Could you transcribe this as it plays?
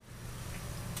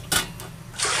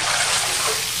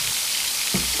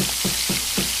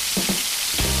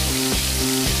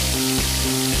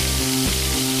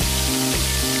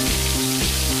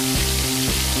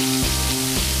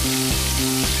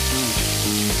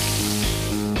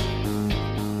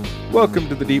Welcome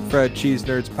to the Deep Fried Cheese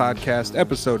Nerds Podcast,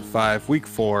 Episode 5, Week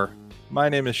 4. My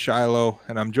name is Shiloh,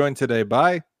 and I'm joined today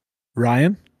by...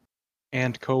 Ryan?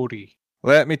 And Cody.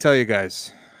 Let me tell you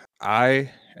guys, I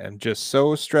am just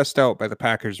so stressed out by the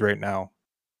Packers right now.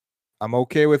 I'm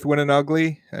okay with winning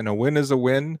ugly, and a win is a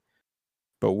win,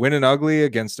 but winning ugly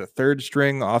against a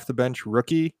third-string off-the-bench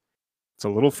rookie, it's a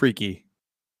little freaky.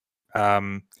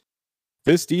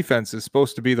 This defense is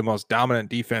supposed to be the most dominant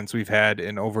defense we've had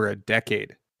in over a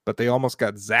decade, but they almost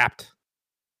got zapped.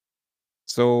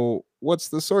 So what's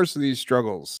the source of these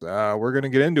struggles? We're going to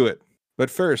get into it.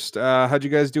 But first, how'd you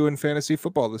guys do in fantasy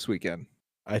football this weekend?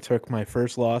 I took my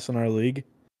first loss in our league.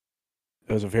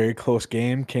 It was a very close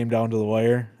game, came down to the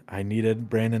wire. I needed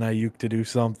Brandon Ayuk to do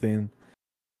something.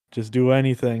 Just do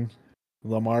anything.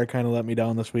 Lamar kind of let me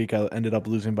down this week. I ended up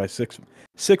losing by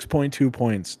 6.2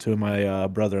 points to my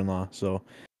brother-in-law, so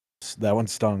that one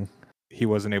stung. He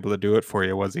wasn't able to do it for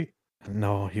you, was he?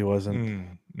 No, he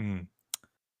wasn't.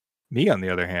 Me, on the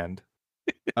other hand,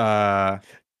 I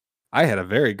had a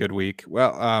very good week.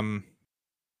 Well,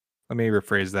 let me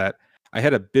rephrase that. I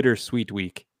had a bittersweet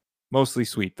week. Mostly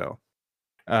sweet, though.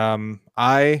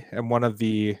 I am one of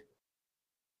the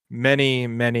many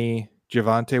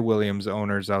Javonte Williams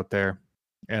owners out there,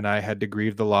 and I had to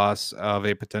grieve the loss of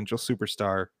a potential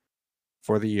superstar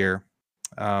for the year.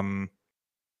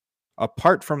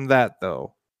 Apart from that,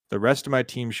 though, the rest of my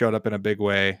team showed up in a big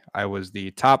way. I was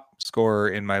the top scorer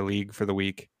in my league for the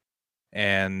week,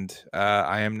 and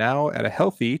I am now at a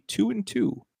healthy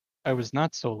 2-2. I was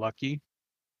not so lucky.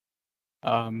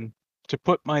 To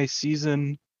put my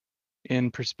season in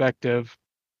perspective,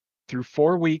 through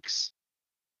 4 weeks,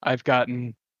 I've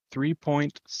gotten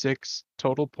 3.6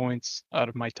 total points out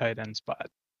of my tight end spot.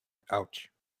 Ouch.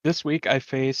 This week I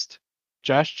faced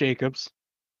Josh Jacobs,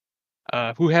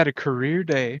 who had a career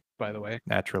day, by the way.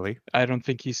 Naturally. I don't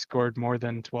think he scored more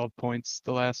than 12 points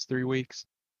the last 3 weeks.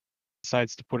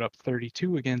 Decides to put up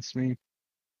 32 against me.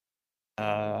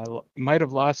 Might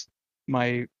have lost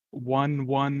my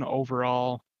 1-1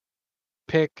 overall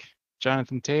pick,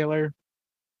 Jonathan Taylor,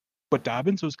 but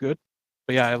Dobbins was good.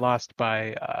 But yeah, I lost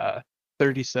by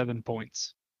 37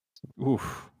 points.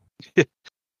 Oof.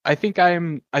 I think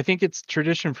it's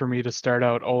tradition for me to start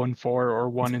out 0-4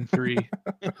 or 1-3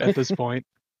 at this point.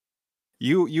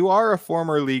 You are a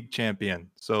former league champion,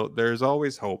 so there's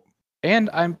always hope. And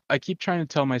I keep trying to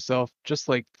tell myself, just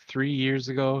like 3 years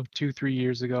ago, 2-3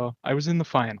 years ago, I was in the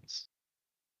finals.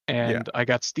 And I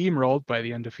got steamrolled by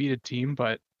the undefeated team,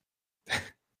 but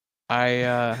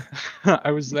I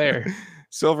I was there.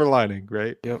 Silver lining,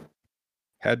 right? Yep.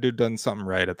 Had to have done something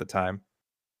right at the time.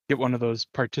 Get one of those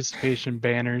participation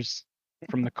banners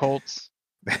from the Colts.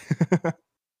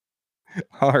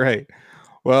 All right.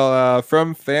 Well,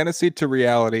 from fantasy to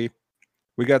reality,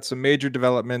 we got some major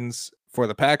developments for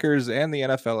the Packers and the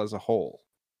NFL as a whole.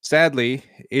 Sadly,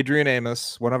 Adrian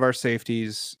Amos, one of our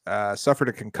safeties, suffered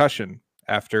a concussion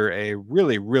after a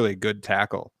really good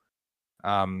tackle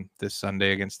this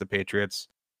Sunday against the Patriots.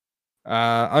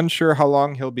 Unsure how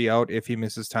long he'll be out, if he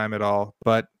misses time at all,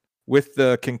 but with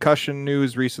the concussion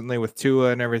news recently with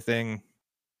Tua and everything,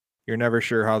 you're never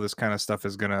sure how this kind of stuff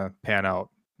is going to pan out,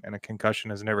 and a concussion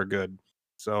is never good.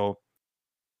 So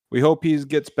we hope he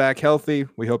gets back healthy.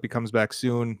 We hope he comes back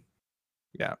soon.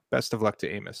 Yeah, best of luck to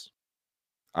Amos.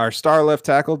 Our star left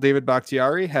tackle, David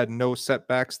Bakhtiari, had no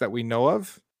setbacks that we know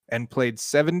of and played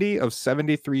 70 of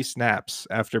 73 snaps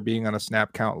after being on a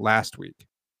snap count last week.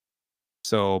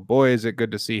 So, boy, is it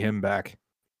good to see him back.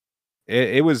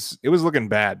 It was looking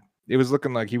bad. It was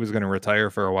looking like he was going to retire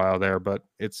for a while there, but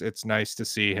it's nice to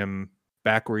see him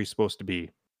back where he's supposed to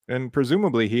be. And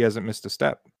presumably he hasn't missed a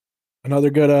step. Another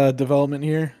good development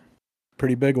here.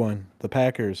 Pretty big one. The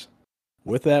Packers.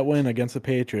 With that win against the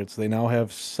Patriots, they now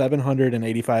have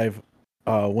 785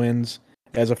 wins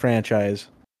as a franchise.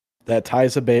 That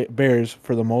ties the Bears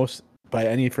for the most by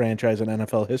any franchise in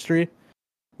NFL history,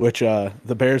 which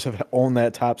the Bears have owned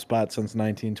that top spot since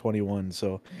 1921.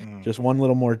 So just one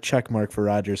little more check mark for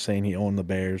Rodgers saying he owned the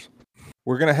Bears.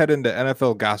 We're going to head into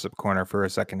NFL Gossip Corner for a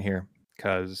second here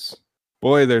because,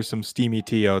 boy, there's some steamy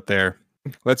tea out there.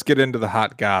 Let's get into the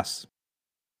hot goss.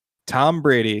 Tom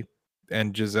Brady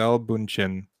and Gisele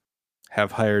Bündchen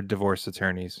have hired divorce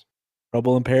attorneys.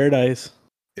 Trouble in paradise.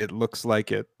 It looks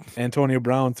like it. Antonio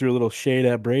Brown threw a little shade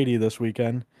at Brady this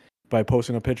weekend by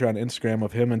posting a picture on Instagram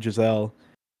of him and Gisele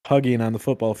hugging on the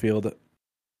football field.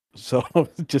 So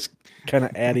just kind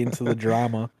of adding to the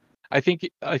drama. I think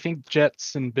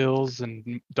Jets and Bills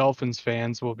and Dolphins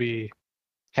fans will be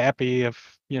happy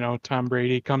if, Tom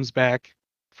Brady comes back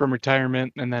from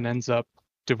retirement and then ends up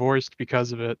divorced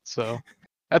because of it. So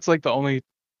that's like the only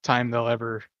time they'll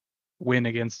ever win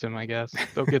against him. I guess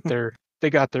they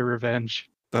got their revenge.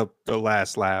 The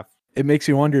last laugh. It makes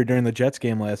you wonder during the Jets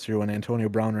game last year when Antonio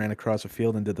Brown ran across the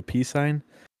field and did the peace sign,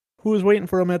 who was waiting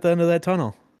for him at the end of that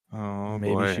tunnel? Oh,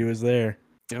 Maybe boy. she was there.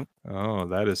 Oh,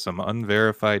 that is some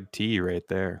unverified tea right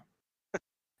there.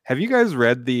 Have you guys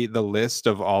read the list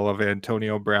of all of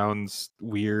Antonio Brown's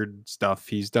weird stuff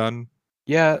he's done?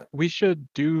 Yeah, we should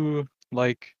do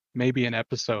like maybe an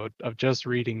episode of just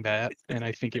reading that, and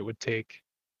I think it would take,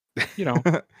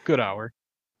 good hour.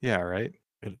 Yeah, right.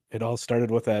 It all started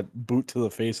with that boot to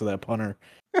the face of that punter.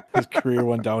 His career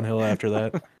went downhill after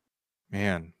that.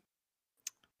 Man,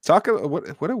 talk about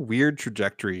what a weird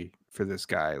trajectory for this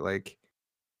guy. Like,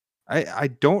 I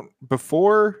don't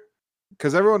before,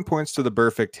 because everyone points to the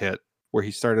perfect hit where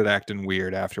he started acting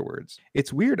weird afterwards.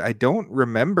 It's weird. I don't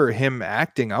remember him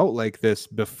acting out like this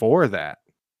before that.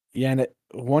 Yeah, and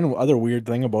one other weird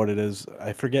thing about it is,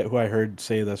 I forget who I heard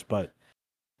say this, but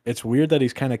it's weird that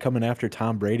he's kind of coming after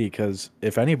Tom Brady, because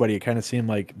if anybody, it kind of seemed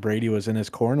like Brady was in his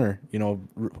corner,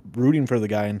 rooting for the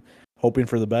guy and hoping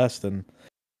for the best, and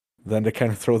then to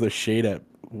kind of throw the shade at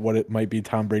what it might be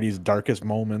Tom Brady's darkest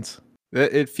moments.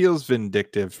 It feels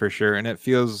vindictive for sure, and it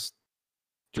feels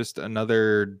just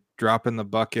another drop in the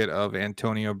bucket of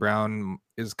Antonio Brown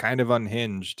is kind of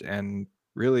unhinged and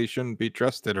really shouldn't be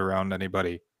trusted around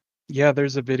anybody. Yeah,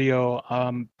 there's a video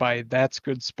by That's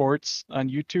Good Sports on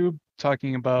YouTube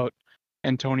talking about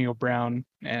Antonio Brown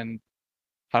and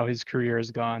how his career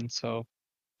has gone. So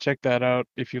check that out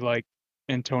if you like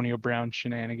Antonio Brown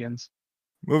shenanigans.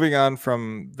 Moving on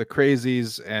from the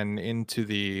crazies and into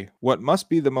the what must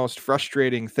be the most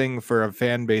frustrating thing for a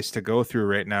fan base to go through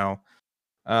right now.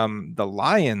 The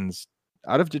Lions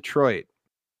out of Detroit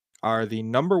are the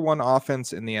number one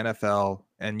offense in the NFL,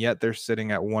 and yet they're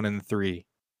sitting at 1-3.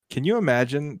 Can you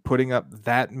imagine putting up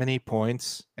that many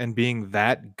points and being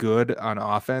that good on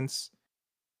offense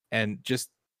and just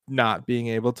not being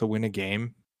able to win a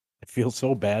game? I feel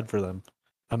so bad for them.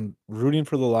 I'm rooting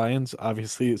for the Lions,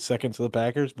 obviously second to the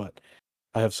Packers, but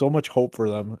I have so much hope for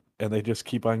them, and they just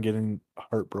keep on getting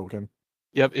heartbroken.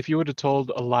 Yep, if you would have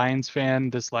told a Lions fan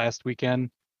this last weekend,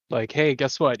 like, hey,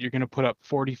 guess what? You're going to put up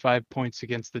 45 points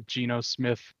against the Geno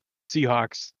Smith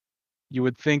Seahawks, you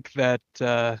would think that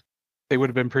they would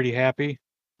have been pretty happy,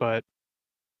 but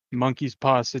monkey's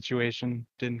paw situation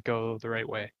didn't go the right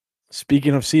way.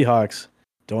 Speaking of Seahawks,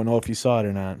 don't know if you saw it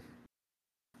or not.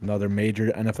 Another major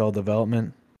NFL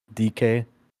development, DK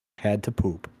had to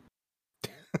poop.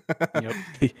 Yep.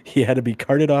 He had to be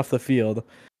carted off the field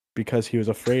because he was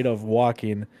afraid of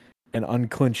walking and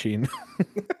unclinching.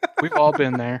 We've all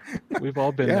been there. We've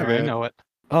all been there. Man. I know it.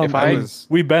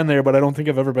 We've been there, but I don't think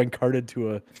I've ever been carted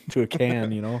to a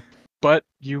can, But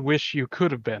you wish you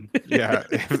could have been. Yeah,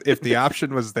 if the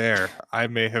option was there, I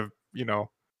may have,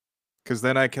 because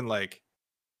then I can like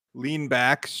lean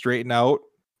back, straighten out,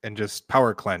 and just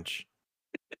power clench.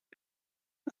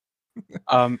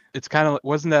 It's kind of,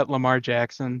 wasn't that Lamar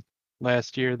Jackson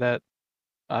last year that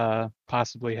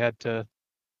possibly had to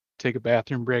take a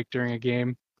bathroom break during a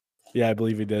game? Yeah, I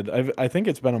believe he did. I think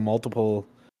it's been a multiple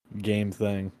game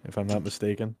thing, if I'm not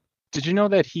mistaken. Did you know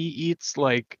that he eats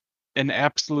like an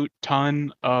absolute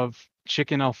ton of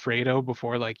chicken Alfredo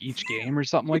before like each game or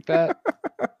something like that?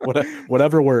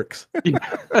 Whatever works.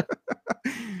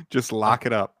 Just lock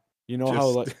it up.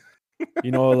 How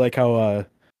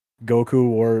Goku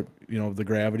wore, the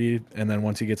gravity, and then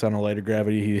once he gets on a lighter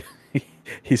gravity,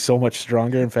 he's so much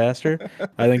stronger and faster.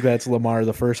 I think that's Lamar.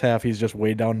 The first half, he's just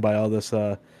weighed down by all this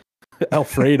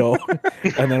Alfredo,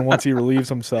 and then once he relieves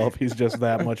himself, he's just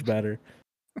that much better.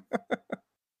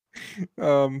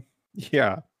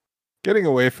 Yeah. Getting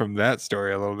away from that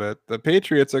story a little bit, the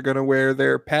Patriots are going to wear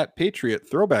their Pat Patriot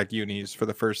throwback unis for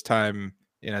the first time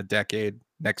in a decade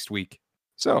next week.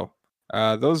 So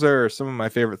those are some of my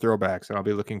favorite throwbacks, and I'll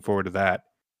be looking forward to that.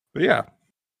 But yeah,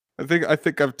 I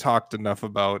think I've talked enough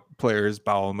about players'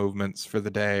 bowel movements for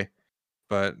the day,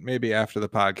 but maybe after the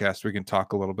podcast we can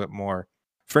talk a little bit more.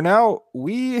 For now,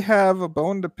 we have a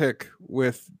bone to pick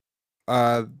with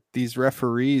these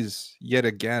referees yet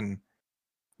again.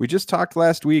 We just talked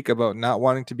last week about not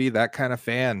wanting to be that kind of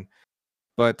fan,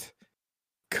 but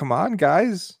come on,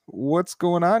 guys, what's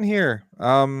going on here?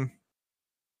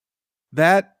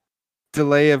 That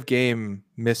delay of game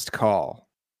missed call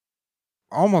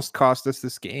almost cost us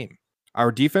this game.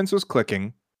 Our defense was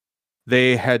clicking.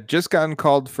 They had just gotten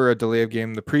called for a delay of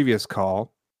game the previous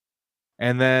call,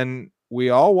 and then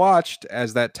we all watched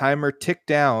as that timer ticked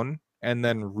down and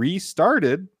then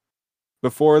restarted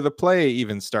before the play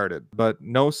even started, but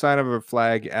no sign of a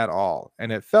flag at all,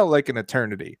 and it felt like an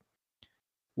eternity.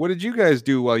 What did you guys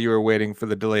do while you were waiting for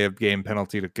the delay of game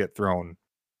penalty to get thrown?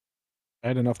 I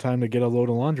had enough time to get a load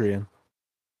of laundry in.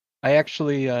 I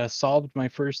actually solved my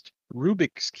first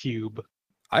Rubik's Cube.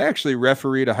 I actually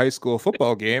refereed a high school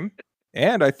football game,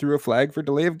 and I threw a flag for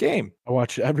delay of game. I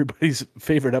watched everybody's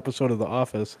favorite episode of The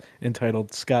Office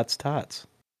entitled Scott's Tots.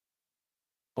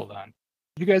 Hold on.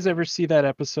 You guys ever see that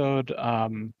episode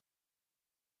of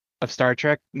Star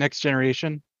Trek Next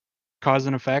Generation? Cause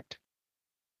and Effect?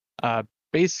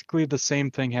 Basically the same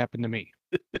thing happened to me.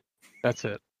 That's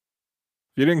it.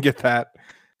 If you didn't get that,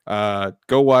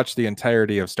 go watch the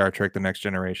entirety of Star Trek The Next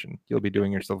Generation. You'll be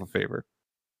doing yourself a favor.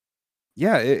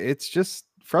 Yeah, it's just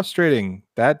frustrating.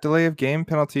 That delay of game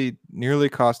penalty nearly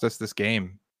cost us this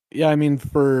game. Yeah, I mean,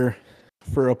 for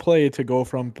a play to go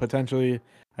from potentially,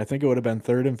 I think it would have been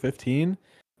 3rd and 15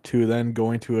 to then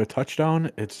going to a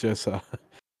touchdown, it's just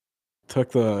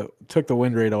took the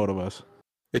wind right out of us.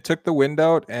 It took the wind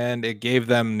out and it gave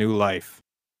them new life.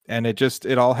 And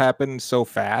it all happened so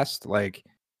fast. Like,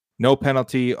 no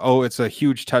penalty. Oh, it's a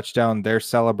huge touchdown. They're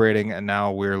celebrating, and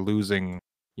now we're losing,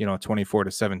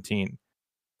 24-17.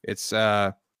 It's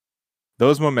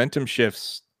those momentum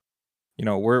shifts.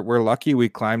 We're lucky we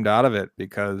climbed out of it,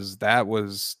 because that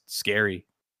was scary.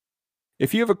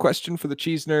 If you have a question for the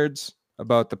Cheese Nerds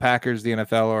about the Packers, the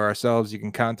NFL, or ourselves, you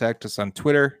can contact us on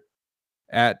Twitter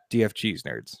at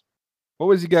DFCheeseNerds. What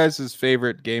was you guys'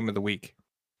 favorite game of the week?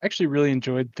 I actually really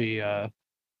enjoyed the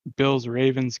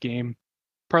Bills-Ravens game,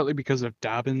 partly because of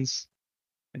Dobbins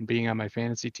and being on my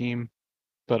fantasy team,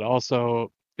 but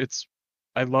also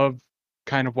I love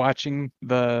kind of watching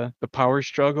the power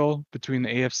struggle between the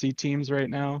AFC teams right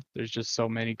now. There's just so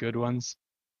many good ones.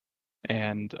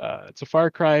 And it's a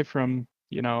far cry from,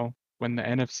 when the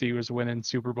NFC was winning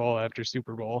Super Bowl after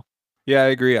Super Bowl. Yeah, I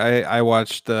agree. I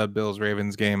watched the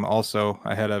Bills-Ravens game also.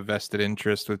 I had a vested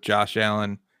interest with Josh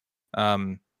Allen.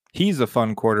 He's a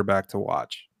fun quarterback to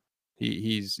watch.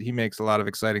 He makes a lot of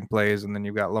exciting plays, and then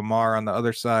you've got Lamar on the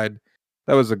other side.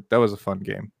 That was a fun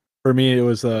game. For me, it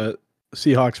was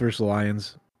Seahawks versus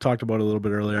Lions. Talked about it a little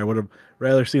bit earlier. I would have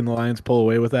rather seen the Lions pull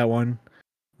away with that one.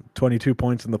 22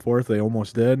 points in the fourth, they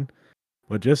almost did.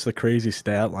 But just the crazy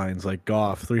stat lines, like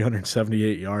Goff,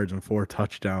 378 yards and 4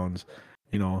 touchdowns.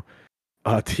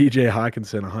 TJ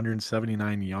Hawkinson,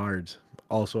 179 yards,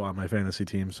 also on my fantasy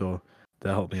team, so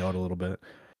that helped me out a little bit.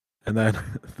 And then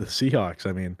the Seahawks,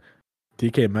 I mean,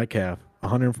 DK Metcalf,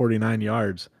 149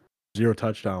 yards, 0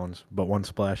 touchdowns, but 1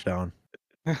 splashdown.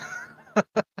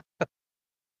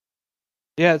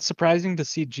 Yeah, it's surprising to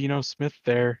see Geno Smith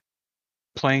there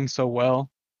playing so well.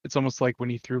 It's almost like when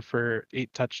he threw for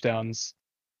 8 touchdowns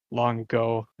long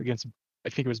ago against, I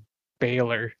think it was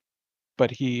Baylor,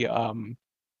 but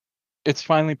it's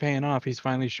finally paying off. He's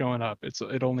finally showing up.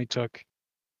 It only took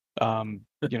 10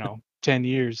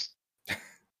 years,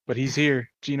 but he's here.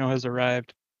 Geno has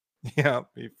arrived. Yeah,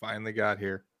 he finally got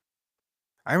here.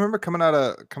 I remember coming out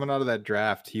of that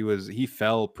draft, he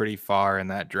fell pretty far in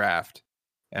that draft.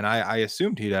 And I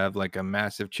assumed he'd have like a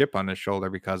massive chip on his shoulder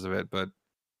because of it, but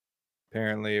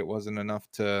apparently it wasn't enough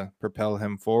to propel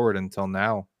him forward until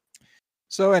now.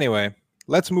 So anyway,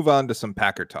 let's move on to some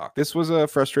Packer talk. This was a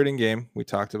frustrating game. We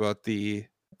talked about the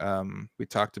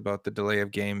delay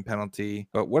of game penalty,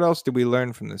 but what else did we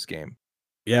learn from this game?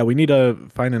 Yeah, we need to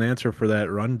find an answer for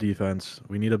that run defense.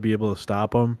 We need to be able to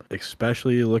stop them,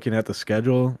 especially looking at the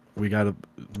schedule. We got to,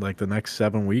 like, the next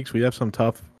 7 weeks, we have some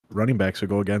tough running backs to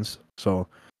go against. So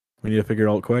we need to figure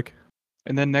it out quick.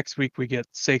 And then next week we get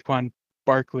Saquon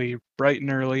Barkley bright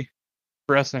and early,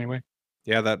 for us anyway.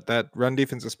 Yeah, that run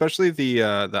defense, especially the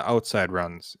outside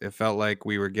runs. It felt like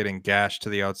we were getting gashed to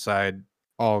the outside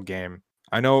all game.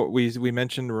 I know we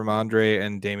mentioned Ramondre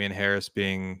and Damian Harris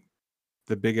being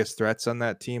the biggest threats on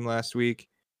that team last week,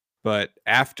 but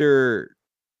after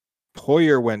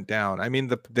Hoyer went down, I mean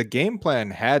the game plan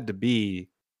had to be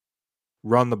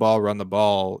run the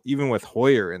ball, even with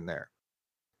Hoyer in there.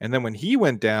 And then when he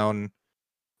went down,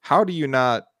 how do you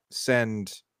not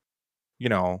send,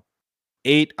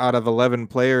 8 out of 11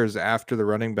 players after the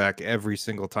running back every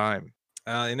single time?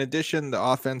 In addition, the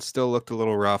offense still looked a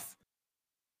little rough.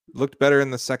 Looked better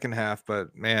in the second half,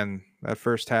 but man, that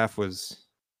first half was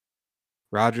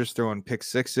Rodgers throwing pick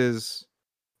sixes,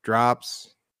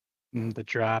 drops. The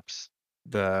drops.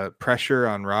 The pressure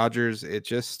on Rodgers, it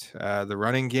just the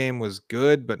running game was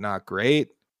good but not great.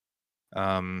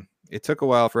 It took a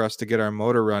while for us to get our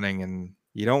motor running, and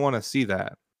you don't want to see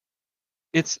that.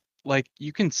 It's like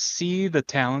you can see the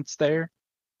talents there,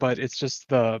 but it's just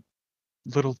the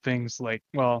little things like,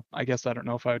 well, I guess I don't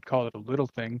know if I would call it a little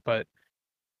thing, but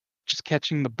just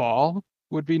catching the ball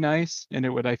would be nice, and it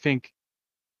would, I think,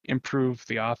 improve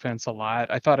the offense a lot.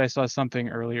 I thought I saw something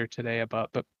earlier today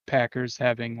about the Packers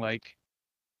having like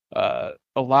a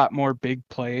lot more big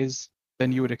plays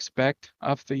than you would expect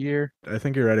off the year. I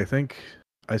think you're right. I think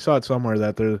I saw it somewhere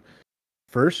that they're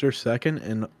first or second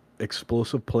in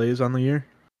explosive plays on the year.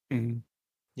 Mhm.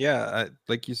 Yeah,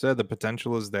 like you said, the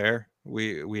potential is there.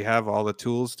 We have all the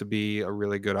tools to be a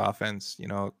really good offense. You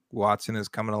know, Watson is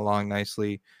coming along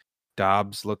nicely.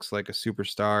 Dobbs looks like a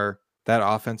superstar. That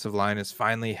offensive line is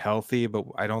finally healthy, but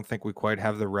I don't think we quite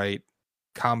have the right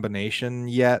combination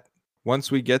yet.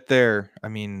 Once we get there, I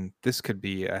mean, this could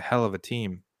be a hell of a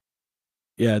team.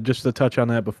 Yeah, just to touch on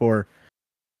that before,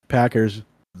 Packers,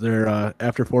 they're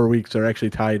after 4 weeks, they're actually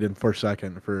tied in for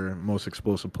second for most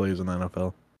explosive plays in the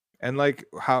NFL. And like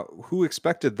who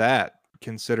expected that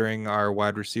considering our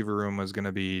wide receiver room was going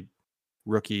to be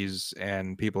rookies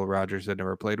and people Rodgers had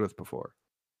never played with before.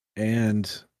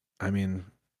 And I mean,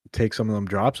 take some of them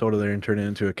drops out of there and turn it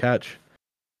into a catch.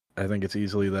 I think it's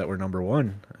easily that we're number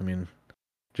one. I mean,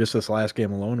 just this last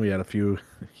game alone, we had a few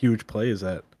huge plays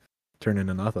that turned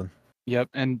into nothing. Yep,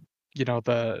 and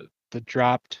the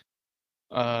dropped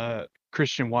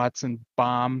Christian Watson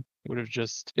bomb would have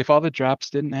just, if all the drops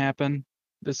didn't happen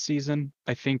this season,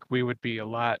 I think we would be a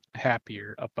lot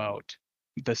happier about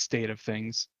the state of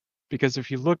things. Because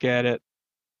if you look at it,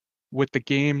 with the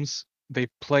games they've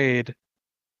played,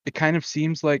 it kind of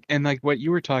seems like, and like what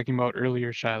you were talking about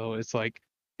earlier, Shiloh, it's like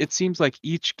it seems like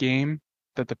each game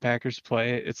that the Packers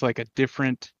play, it's like a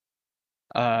different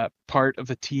part of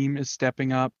the team is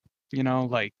stepping up,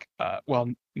 like well,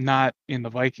 not in the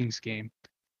Vikings game,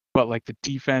 but like the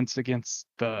defense against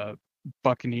the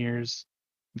Buccaneers,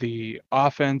 the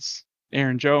offense,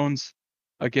 Aaron Jones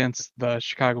against the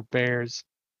Chicago Bears.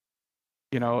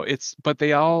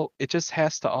 It just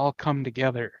has to all come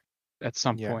together at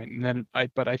some Yeah. point. And then I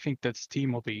think this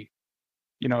team will be,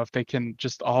 if they can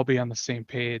just all be on the same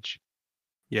page.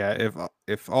 Yeah,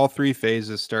 if all three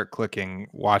phases start clicking,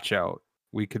 watch out.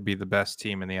 We could be the best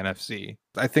team in the NFC.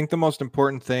 I think the most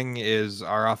important thing is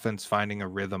our offense finding a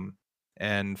rhythm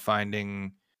and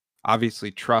finding,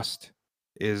 obviously, trust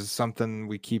is something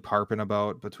we keep harping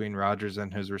about between Rodgers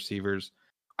and his receivers.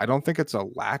 I don't think it's a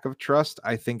lack of trust.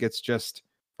 I think it's just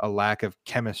a lack of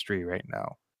chemistry right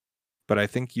now. But I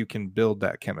think you can build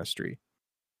that chemistry.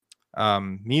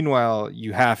 Meanwhile,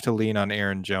 you have to lean on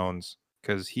Aaron Jones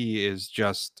because he is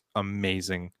just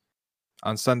amazing.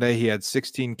 On Sunday, he had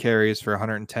 16 carries for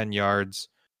 110 yards.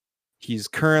 He's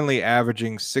currently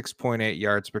averaging 6.8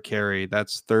 yards per carry.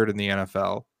 That's third in the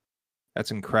NFL.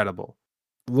 That's incredible.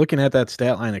 Looking at that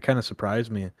stat line, it kind of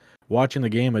surprised me. Watching the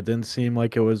game, it didn't seem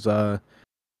like it was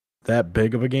that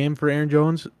big of a game for Aaron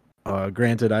Jones.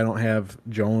 Granted, I don't have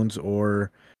Jones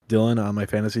or Dillon on my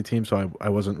fantasy team, so I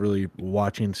wasn't really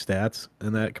watching stats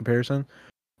in that comparison.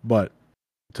 But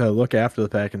to look after the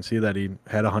fact and see that he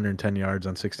had 110 yards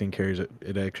on 16 carries,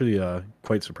 it actually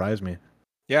quite surprised me.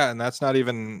 Yeah, and that's not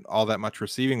even all that much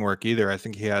receiving work either. I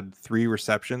think he had 3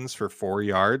 receptions for 4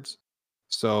 yards.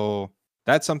 So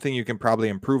that's something you can probably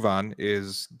improve on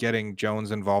is getting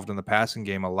Jones involved in the passing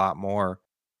game a lot more.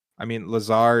 I mean,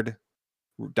 Lazard,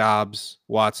 Dobbs,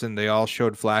 Watson, they all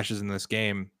showed flashes in this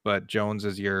game, but Jones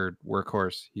is your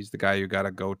workhorse. He's the guy you got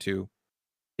to go to.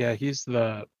 Yeah, he's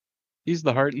the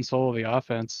heart and soul of the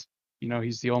offense.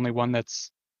 He's the only one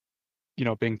that's,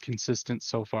 been consistent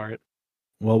so far.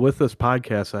 Well, with this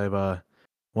podcast, I've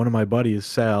one of my buddies,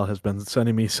 Sal, has been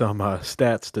sending me some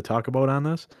stats to talk about on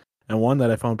this, and one that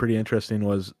I found pretty interesting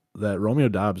was that Romeo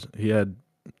Dobbs, he had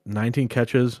 19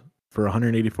 catches for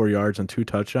 184 yards and 2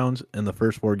 touchdowns in the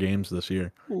first 4 games this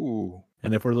year. Ooh.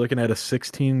 And if we're looking at a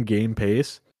 16 game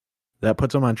pace, that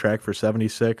puts him on track for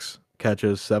 76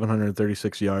 catches,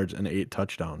 736 yards, and 8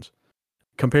 touchdowns.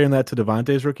 Comparing that to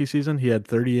Devontae's rookie season, he had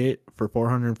 38 for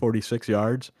 446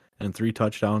 yards and 3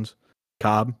 touchdowns.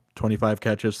 Cobb, 25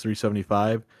 catches,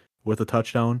 375 with a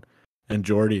touchdown. And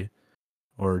Jordy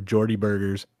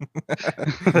Burgers,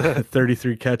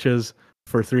 33 catches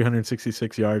for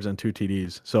 366 yards and 2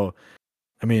 TDs. So,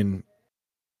 I mean,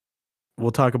 we'll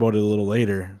talk about it a little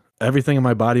later. Everything in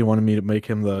my body wanted me to make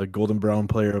him the Golden Brown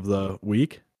player of the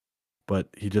week, but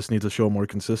he just needs to show more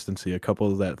consistency. A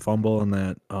couple of that fumble and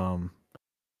that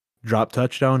drop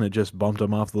touchdown, it just bumped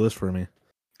him off the list for me.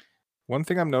 One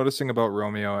thing I'm noticing about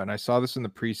Romeo, and I saw this in the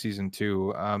preseason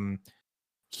too,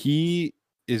 he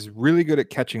is really good at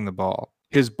catching the ball.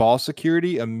 His ball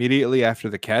security immediately after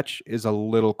the catch is a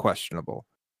little questionable.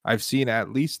 I've seen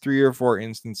at least 3 or 4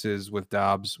 instances with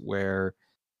Dobbs where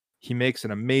he makes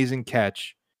an amazing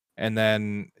catch and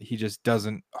then he just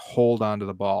doesn't hold on to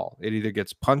the ball. It either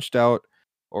gets punched out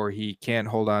or he can't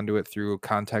hold on to it through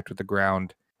contact with the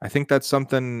ground. I think that's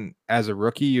something as a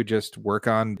rookie you just work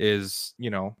on is,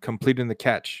 completing the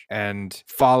catch and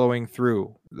following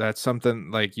through. That's something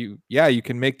like you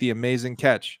can make the amazing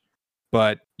catch,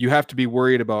 but you have to be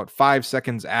worried about 5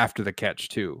 seconds after the catch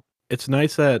too. It's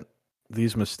nice that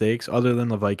these mistakes, other than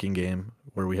the Viking game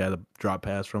where we had a drop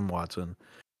pass from Watson,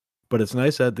 but it's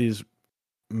nice that these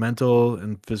mental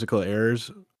and physical errors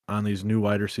on these new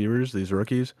wide receivers, these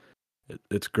rookies,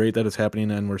 it's great that it's happening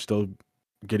and we're still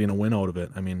getting a win out of it.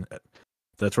 I mean,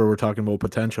 that's where we're talking about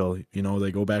potential.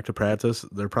 They go back to practice.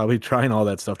 They're probably trying all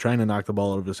that stuff, trying to knock the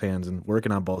ball out of his hands and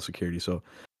working on ball security. So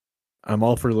I'm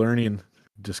all for learning.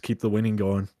 Just keep the winning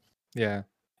going. Yeah.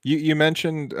 You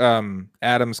mentioned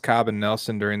Adams, Cobb, and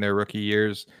Nelson during their rookie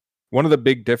years. One of the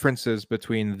big differences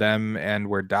between them and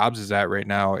where Dobbs is at right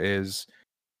now is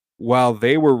while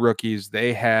they were rookies,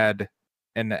 they had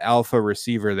an alpha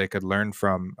receiver they could learn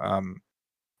from.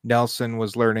 Nelson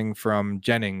was learning from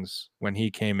Jennings when he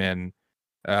came in.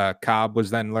 Cobb was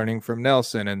then learning from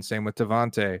Nelson, and same with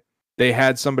Devontae. They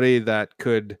had somebody that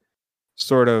could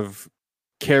sort of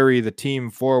carry the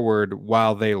team forward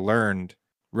while they learned.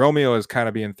 Romeo is kind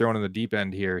of being thrown in the deep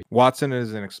end here. Watson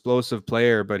is an explosive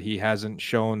player, but he hasn't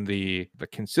shown the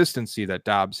consistency that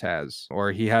Dobbs has,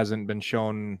 or he hasn't been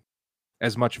shown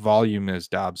as much volume as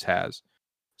Dobbs has.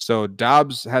 So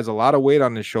Dobbs has a lot of weight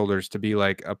on his shoulders to be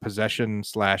like a possession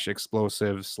 /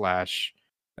 explosive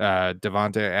 /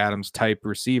 Devontae Adams type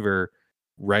receiver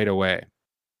right away.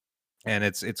 And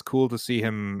it's cool to see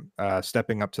him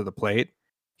stepping up to the plate.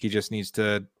 He just needs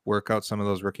to work out some of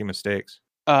those rookie mistakes.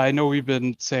 I know we've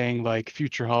been saying like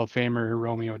future Hall of Famer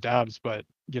Romeo Dobbs, but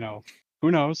who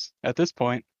knows? At this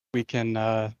point, we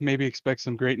can maybe expect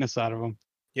some greatness out of him.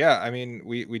 Yeah, I mean,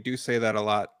 we do say that a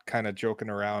lot, kind of joking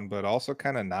around, but also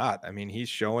kind of not. I mean, he's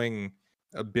showing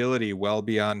ability well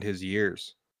beyond his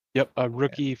years. Yep, a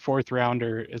rookie 4th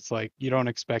rounder. It's like you don't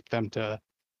expect them to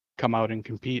come out and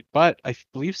compete. But I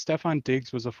believe Stefon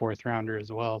Diggs was a 4th rounder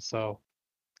as well. So,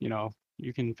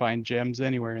 you can find gems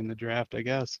anywhere in the draft, I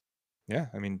guess. Yeah,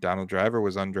 I mean, Donald Driver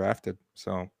was undrafted.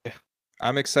 So yeah.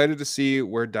 I'm excited to see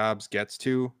where Dobbs gets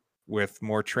to with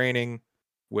more training,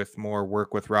 with more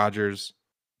work with Rodgers,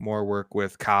 more work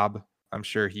with Cobb. I'm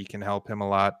sure he can help him a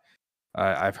lot.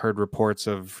 I've heard reports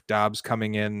of Dobbs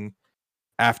coming in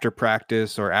after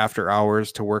practice or after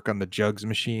hours to work on the jugs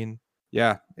machine.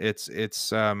 Yeah, it's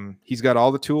he's got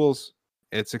all the tools.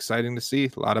 It's exciting to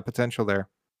see. A lot of potential there.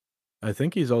 I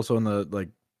think he's also in the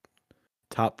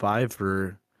top 5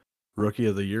 for rookie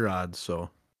of the year odds. So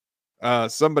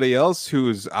somebody else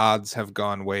whose odds have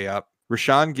gone way up.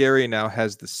 Rashawn Gary now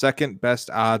has the 2nd best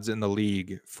odds in the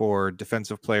league for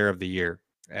defensive player of the year.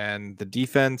 And the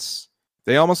defense,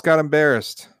 they almost got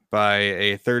embarrassed by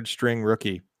a 3rd string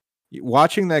rookie.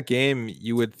 Watching that game,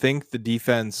 you would think the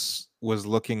defense was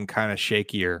looking kind of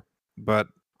shakier, but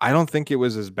I don't think it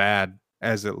was as bad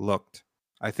as it looked.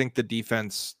 I think the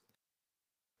defense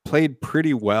played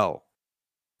pretty well.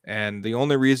 And the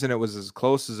only reason it was as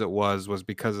close as it was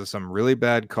because of some really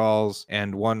bad calls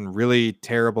and one really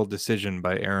terrible decision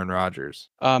by Aaron Rodgers.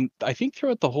 I think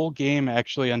throughout the whole game,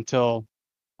 actually, until,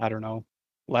 I don't know,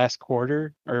 last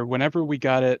quarter or whenever we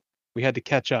got it, we had to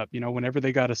catch up. Whenever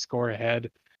they got a score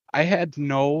ahead, I had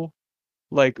no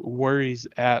worries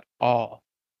at all.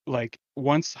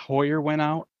 Once Hoyer went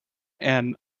out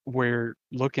and we're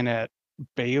looking at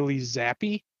Bailey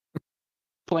Zappi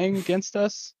playing against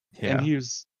us, Yeah. and he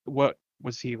was, what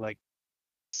was he,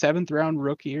 7th round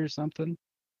rookie or something?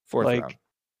 4th round.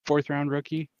 4th round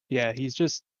rookie. Yeah,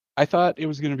 I thought it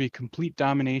was going to be complete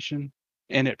domination,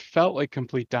 and it felt like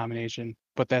complete domination,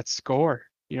 but that score,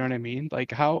 you know what I mean?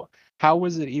 How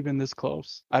was it even this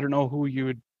close? I don't know who you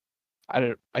would,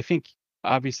 I think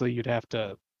obviously you'd have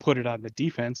to put it on the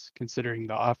defense, considering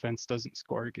the offense doesn't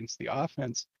score against the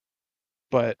offense.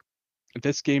 But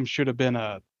this game should have been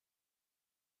a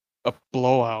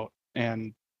blowout,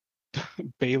 and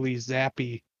Bailey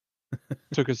Zappi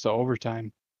took us to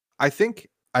overtime. I think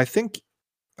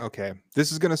okay,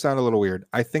 this is going to sound a little weird.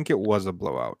 I think it was a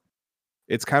blowout.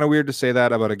 It's kind of weird to say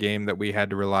that about a game that we had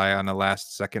to rely on a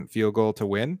last-second field goal to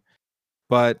win.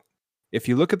 But if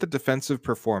you look at the defensive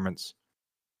performance,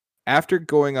 after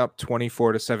going up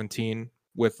 24-17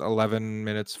 with 11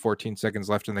 minutes, 14 seconds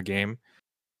left in the game,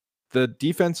 the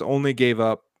defense only gave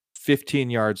up 15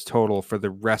 yards total for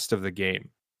the rest of the game.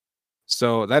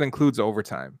 So that includes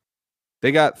overtime.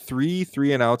 They got 3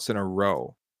 3-and-outs in a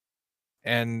row,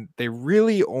 and they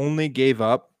really only gave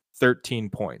up 13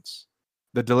 points.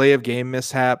 The delay of game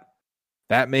mishap,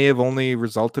 that may have only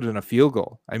resulted in a field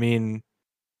goal. I mean,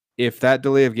 if that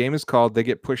delay of game is called, they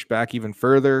get pushed back even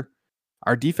further.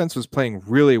 Our defense was playing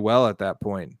really well at that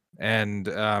point. And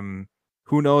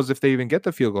who knows if they even get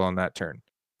the field goal on that turn.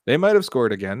 They might have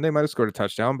scored again. They might have scored a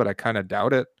touchdown, but I kind of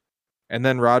doubt it. And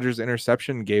then Rodgers'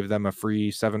 interception gave them a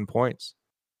free 7 points.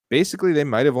 Basically, they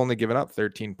might have only given up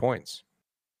 13 points.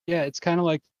 Yeah, it's kind of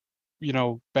like,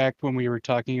 back when we were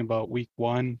talking about week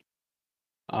 1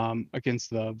 against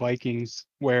the Vikings,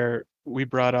 where we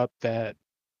brought up that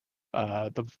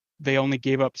they only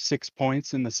gave up 6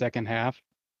 points in the second half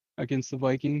against the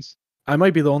Vikings. I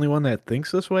might be the only one that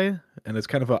thinks this way, and it's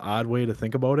kind of an odd way to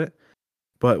think about it.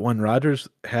 But when Rodgers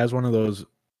has one of those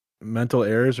mental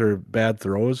errors or bad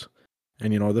throws,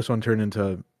 and this one turned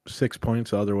into 6 points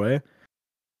the other way.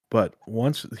 But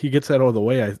once he gets that out of the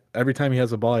way, every time he has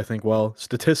the ball, I think, well,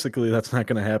 statistically, that's not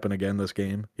going to happen again this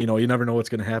game. You never know what's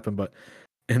going to happen. But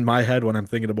in my head, when I'm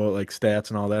thinking about like stats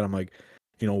and all that, I'm like,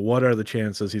 what are the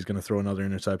chances he's going to throw another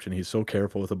interception? He's so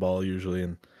careful with the ball usually,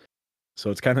 and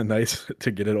so it's kind of nice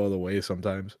to get it all the way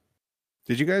sometimes.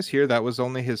 Did you guys hear that was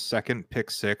only his second pick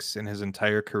 6 in his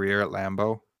entire career at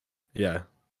Lambeau? Yeah.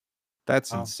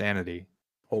 That's insanity.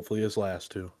 Hopefully his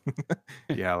last too.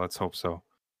 Yeah, let's hope so.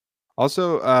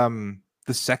 Also,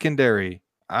 the secondary,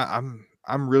 I'm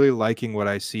really liking what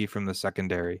I see from the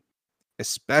secondary,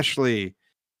 especially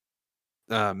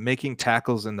making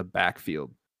tackles in the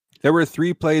backfield. There were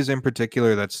 3 plays in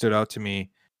particular that stood out to me.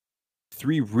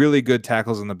 3 really good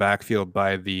tackles in the backfield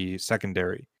by the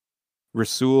secondary.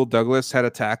 Rasul Douglas had a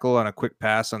tackle on a quick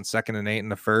pass on 2nd and 8 in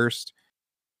the first.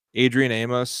 Adrian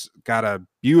Amos got a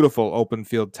beautiful open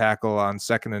field tackle on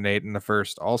 2nd and 8 in the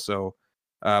first also.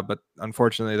 But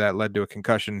unfortunately, that led to a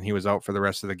concussion. He was out for the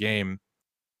rest of the game.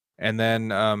 And then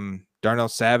Darnell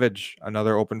Savage,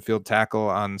 another open field tackle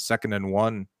on 2nd and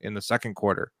 1 in the second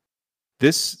quarter.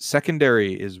 This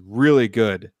secondary is really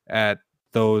good at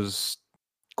those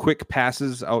quick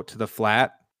passes out to the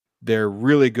flat. They're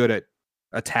really good at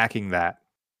attacking that.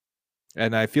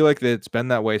 And I feel like it's been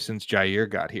that way since Jair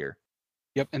got here.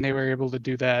 Yep, and they were able to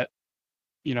do that,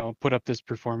 put up this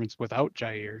performance without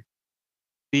Jair.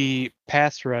 The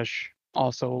pass rush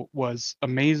also was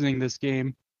amazing this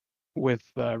game with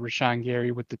Rashawn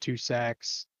Gary with the 2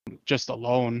 sacks. Just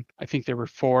alone, I think there were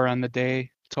 4 on the day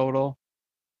total.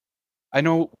 I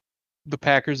know the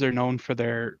Packers are known for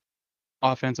their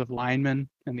offensive linemen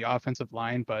and the offensive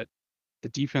line, but the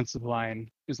defensive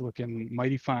line is looking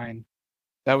mighty fine.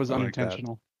 That was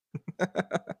unintentional.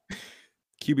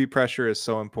 QB pressure is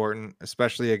so important,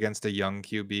 especially against a young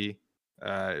QB.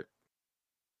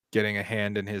 Getting a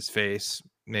hand in his face,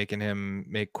 making him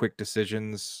make quick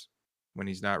decisions when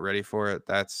he's not ready for it.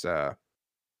 That's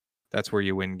where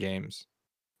you win games.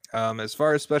 As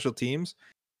far as special teams,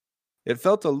 it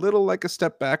felt a little like a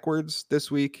step backwards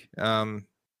this week.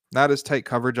 Not as tight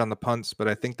coverage on the punts, but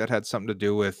I think that had something to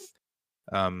do with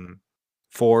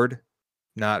Ford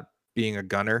not being a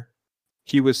gunner.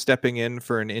 He was stepping in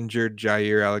for an injured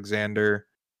Jair Alexander,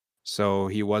 so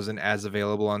he wasn't as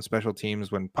available on special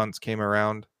teams when punts came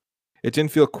around. It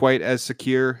didn't feel quite as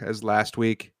secure as last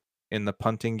week in the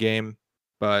punting game,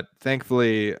 but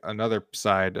thankfully another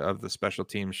side of the special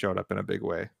team showed up in a big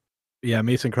way. Yeah,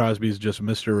 Mason Crosby's just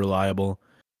Mr. Reliable.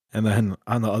 And then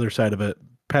on the other side of it,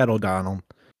 Pat O'Donnell.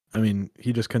 I mean,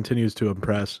 he just continues to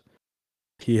impress.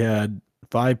 He had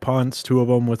 5 punts, 2 of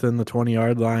them within the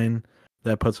 20-yard line.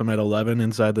 That puts him at 11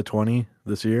 inside the 20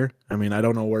 this year. I mean, I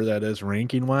don't know where that is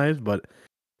ranking-wise, but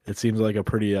it seems like a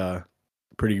pretty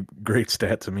great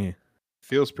stat to me.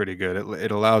 Feels pretty good. It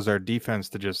allows our defense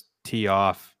to just tee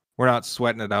off. We're not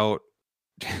sweating it out,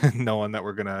 knowing that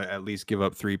we're going to at least give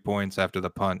up 3 points after the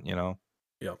punt,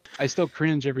 Yep. I still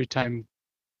cringe every time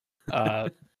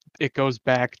it goes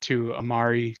back to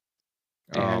Amari.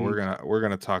 We're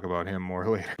gonna talk about him more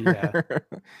later.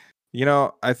 Yeah.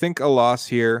 I think a loss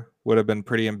here would have been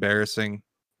pretty embarrassing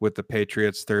with the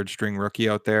Patriots' 3rd-string rookie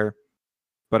out there.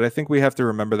 But I think we have to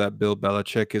remember that Bill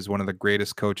Belichick is one of the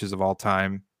greatest coaches of all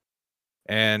time.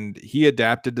 And he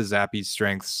adapted to Zappe's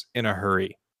strengths in a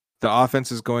hurry. The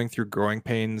offense is going through growing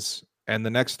pains. And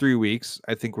the next 3 weeks,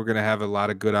 I think we're going to have a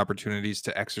lot of good opportunities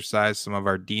to exercise some of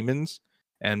our demons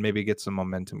and maybe get some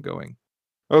momentum going.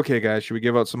 Okay, guys, should we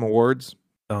give out some awards?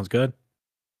 Sounds good.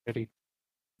 Ready?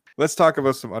 Let's talk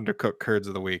about some undercooked curds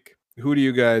of the week. Who do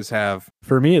you guys have?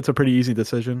 For me, it's a pretty easy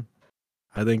decision.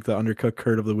 I think the undercooked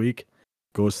curd of the week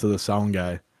goes to the sound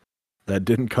guy that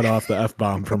didn't cut off the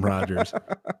F-bomb from Rodgers.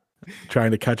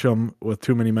 Trying to catch him with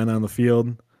too many men on the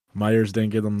field. Myers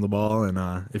didn't give him the ball,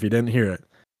 and if you didn't hear it,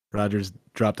 Rodgers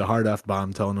dropped a hard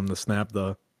F-bomb telling him to snap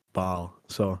the ball.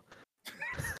 So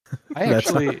I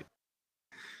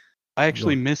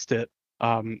actually missed it.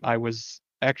 I was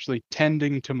actually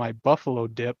tending to my buffalo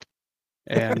dip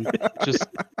and just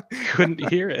couldn't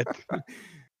hear it.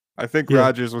 I think Yeah.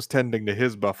 Rodgers was tending to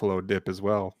his buffalo dip as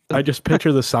well. I just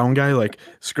picture the sound guy like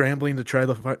scrambling to try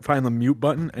to find the mute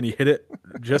button, and he hit it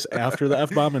just after the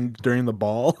F-bomb and during the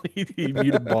ball. he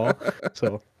muted ball.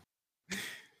 So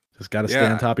just got to stay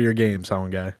on top of your game,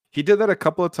 sound guy. He did that a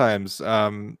couple of times.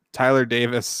 Tyler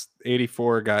Davis,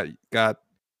 84,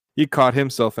 he caught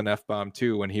himself an F-bomb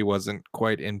too when he wasn't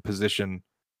quite in position.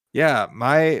 Yeah,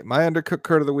 my undercooked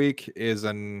card of the week is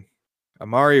an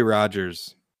Amari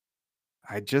Rodgers.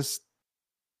 I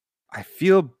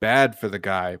feel bad for the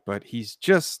guy, but he's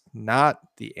just not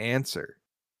the answer.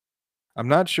 I'm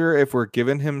not sure if we're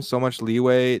giving him so much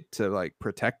leeway to like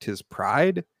protect his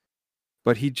pride,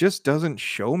 but he just doesn't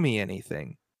show me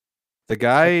anything. The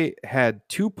guy had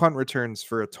 2 punt returns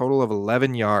for a total of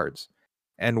 11 yards,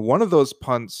 and one of those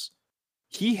punts,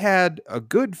 he had a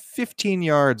good 15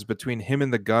 yards between him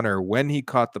and the gunner when he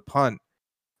caught the punt,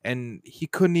 and he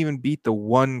couldn't even beat the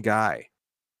one guy.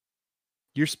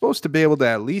 You're supposed to be able to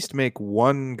at least make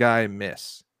one guy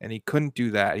miss, and he couldn't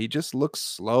do that. He just looks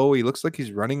slow. He looks like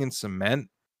he's running in cement.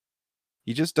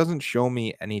 He just doesn't show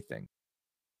me anything.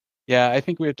 Yeah, I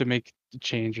think we have to make a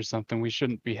change or something. We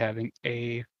shouldn't be having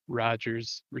a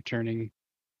Rodgers returning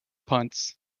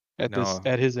punts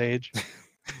at his age.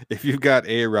 If you've got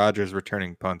a Rodgers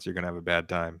returning punts, you're gonna have a bad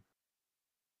time.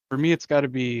 For me, it's got to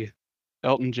be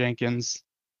Elton Jenkins,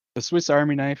 the Swiss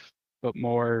Army knife, but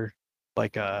more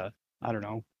like a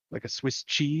Swiss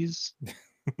cheese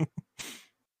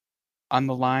on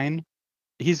the line.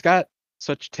 He's got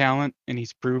such talent, and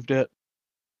he's proved it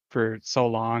for so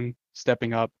long,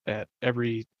 stepping up at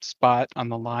every spot on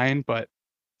the line, but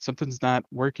something's not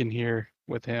working here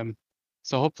with him.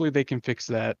 So hopefully they can fix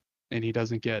that and he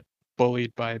doesn't get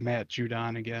bullied by Matt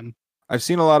Judon again. I've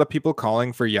seen a lot of people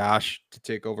calling for Yash to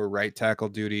take over right tackle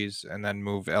duties and then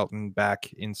move Elton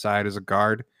back inside as a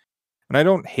guard. And I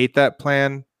don't hate that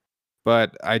plan,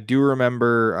 but I do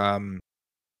remember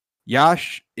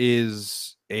Yash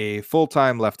is a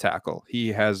full-time left tackle. He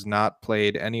has not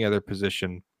played any other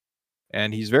position,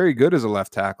 and he's very good as a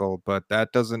left tackle, but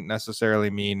that doesn't necessarily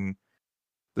mean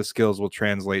the skills will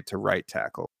translate to right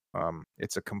tackle.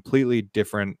 It's a completely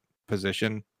different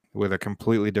position with a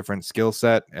completely different skill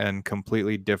set and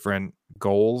completely different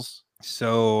goals.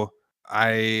 So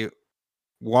I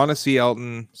want to see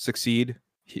Elton succeed.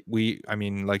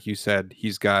 Like you said,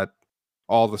 he's got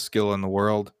all the skill in the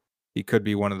world. He could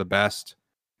be one of the best.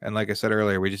 And like I said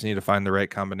earlier, we just need to find the right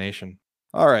combination.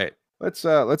 All right, let's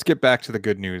get back to the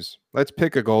good news. Let's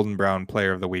pick a Golden Brown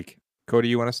player of the week. Cody,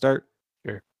 you want to start?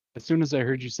 Sure. As soon as I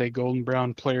heard you say Golden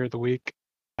Brown player of the week,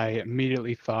 I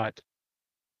immediately thought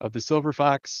of the Silver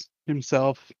Fox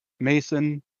himself,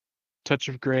 Mason, touch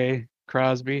of gray,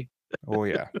 Crosby. Oh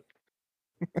yeah.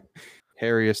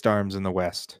 Hairiest arms in the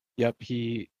West. Yep,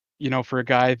 he, for a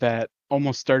guy that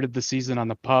almost started the season on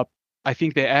the pup, I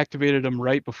think they activated him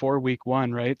right before week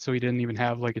 1, right? So he didn't even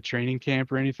have like a training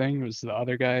camp or anything. It was the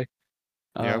other guy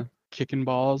kicking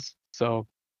balls. So,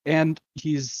 and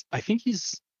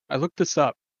I looked this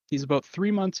up. He's about 3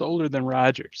 months older than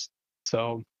Rodgers.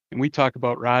 So, and we talk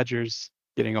about Rodgers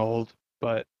getting old,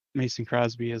 but Mason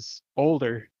Crosby is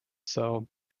older. So,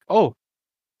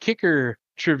 kicker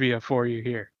trivia for you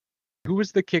here. Who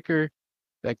was the kicker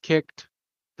that kicked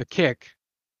the kick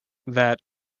that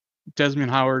Desmond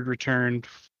Howard returned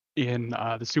in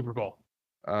the Super Bowl?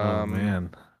 Oh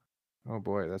man. Oh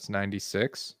boy, that's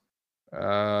 96.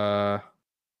 I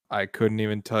couldn't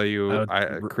even tell you.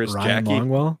 Chris Ryan Jackie.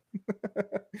 Longwell?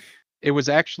 It was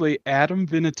actually Adam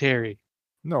Vinatieri.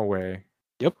 No way.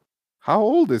 Yep. How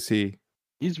old is he?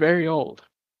 He's very old.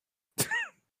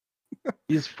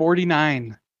 He's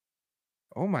 49.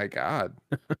 Oh my God.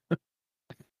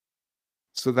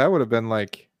 So that would have been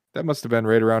that must have been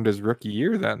right around his rookie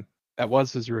year then. That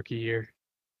was his rookie year.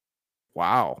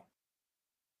 Wow.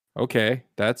 Okay,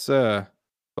 that's a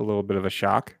little bit of a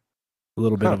shock. A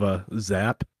little bit of a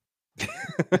zap.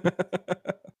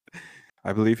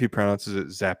 I believe he pronounces it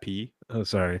Zappy. Oh,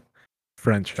 sorry.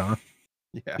 French, huh?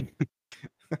 Yeah.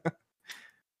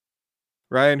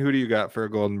 Ryan, who do you got for a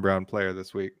Golden Brown player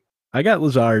this week? I got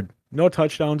Lazard. No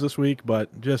touchdowns this week,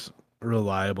 but just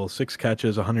reliable. 6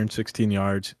 catches, 116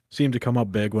 yards. Seemed to come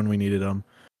up big when we needed him.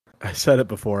 I said it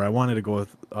before. I wanted to go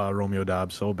with Romeo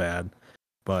Doubs so bad,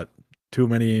 but too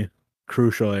many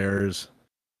crucial errors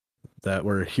that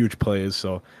were huge plays.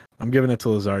 So I'm giving it to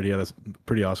Lazard. He had a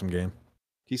pretty awesome game.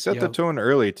 He set the tone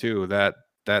early, too. That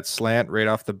slant right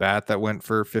off the bat that went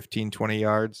for 15, 20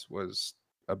 yards was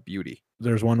a beauty.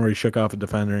 There's one where he shook off a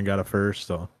defender and got a first.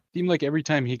 So seemed like every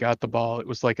time he got the ball, it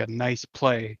was like a nice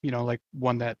play, like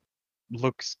one that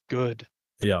looks good.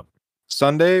 Yeah.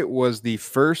 Sunday was the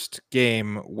first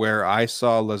game where I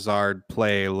saw Lazard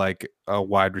play like a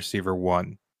wide receiver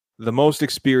one, the most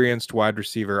experienced wide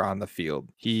receiver on the field.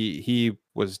 He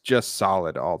was just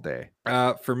solid all day.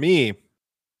 For me,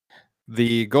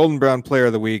 the Golden Brown Player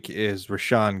of the Week is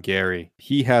Rashawn Gary.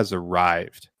 He has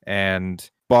arrived, and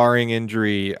barring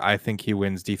injury, I think he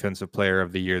wins Defensive Player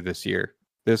of the Year this year.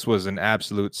 This was an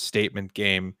absolute statement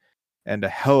game and a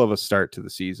hell of a start to the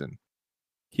season.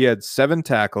 He had 7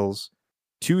 tackles,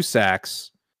 2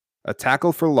 sacks, a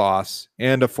tackle for loss,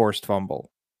 and a forced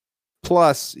fumble.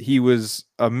 Plus, he was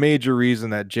a major reason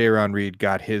that Jaron Reed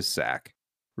got his sack.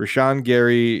 Rashawn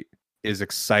Gary is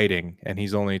exciting, and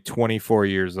he's only 24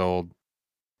 years old.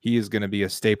 He is going to be a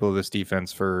staple of this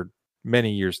defense for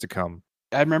many years to come.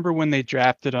 I remember when they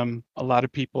drafted him, a lot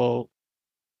of people,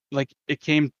 like, it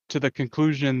came to the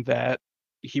conclusion that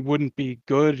he wouldn't be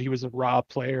good. He was a raw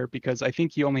player because I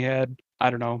think he only had,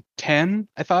 10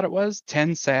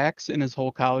 sacks in his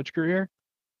whole college career.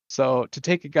 So to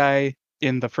take a guy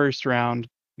in the first round,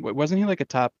 wasn't he like a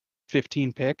top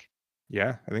 15 pick?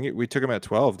 Yeah, I think we took him at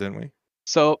 12, didn't we?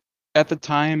 So at the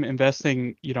time,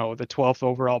 investing, the 12th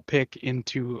overall pick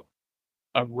into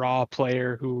a raw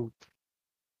player who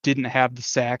didn't have the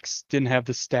sacks, didn't have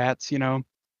the stats,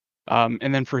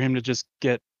 and then for him to just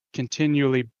get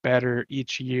continually better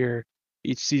each year,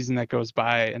 each season that goes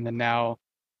by, and then now,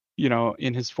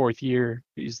 in his 4th year,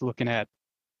 he's looking at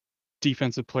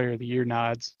Defensive Player of the Year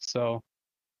nods. So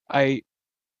I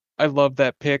love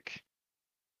that pick,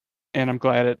 and I'm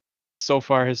glad it so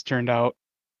far has turned out.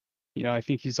 I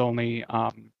think he's only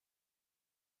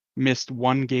missed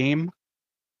one game.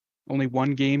 Only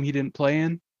one game he didn't play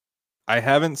in. I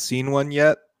haven't seen one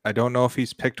yet. I don't know if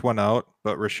he's picked one out,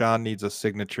 but Rashawn needs a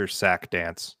signature sack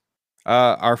dance.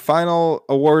 Our final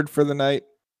award for the night,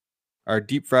 our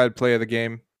deep fried play of the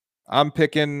game. I'm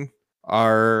picking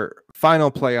our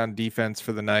final play on defense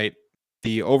for the night,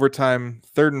 the overtime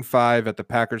 3rd and 5 at the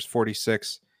Packers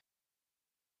 46.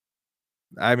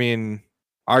 I mean,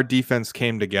 our defense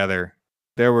came together.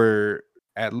 There were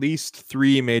at least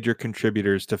 3 major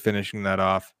contributors to finishing that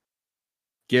off.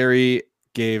 Gary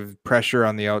gave pressure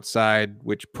on the outside,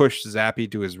 which pushed Zappe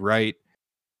to his right.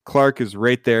 Clark is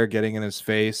right there getting in his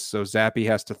face, so Zappe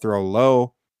has to throw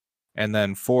low, and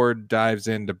then Ford dives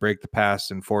in to break the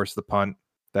pass and force the punt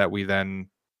that we then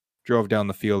drove down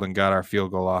the field and got our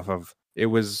field goal off of. It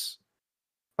was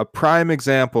a prime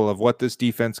example of what this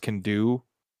defense can do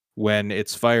when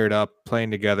it's fired up,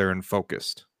 playing together, and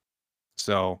focused.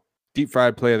 So, deep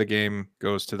fried play of the game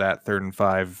goes to that 3rd and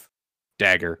 5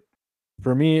 dagger.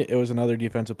 For me, it was another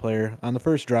defensive player. On the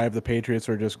first drive, the Patriots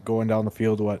were just going down the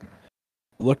field what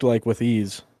looked like with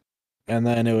ease. And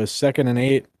then it was 2nd and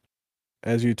 8,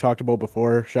 as you talked about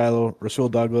before, Shiloh, Rasul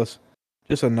Douglas.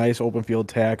 Just a nice open field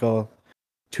tackle,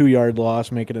 2-yard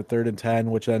loss, making it 3rd and 10,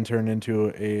 which then turned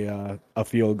into a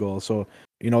field goal. So,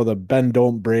 the bend,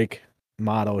 don't break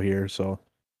motto here. So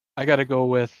I got to go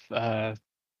with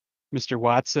Mr.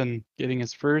 Watson getting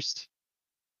his first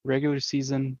regular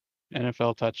season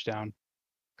NFL touchdown.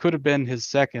 Could have been his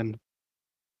second,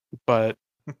 but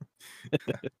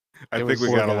I think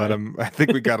we gotta let him. I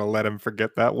think we gotta let him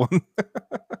forget that one.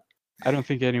 I don't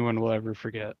think anyone will ever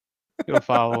forget. He'll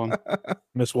follow him.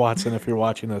 Miss Watson, if you're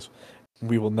watching this,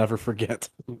 we will never forget.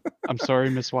 I'm sorry,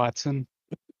 Miss Watson.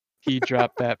 He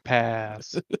dropped that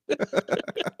pass.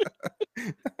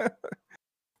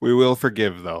 We will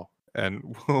forgive though,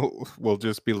 and we'll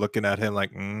just be looking at him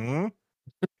like, Are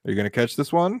you gonna catch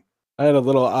this one? I had a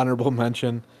little honorable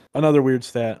mention. Another weird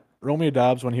stat. Romeo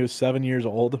Doubs, when he was 7 years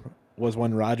old, was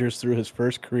when Rodgers threw his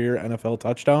first career NFL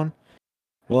touchdown.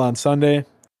 Well, on Sunday,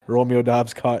 Romeo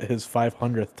Doubs caught his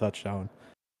 500th touchdown.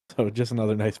 So just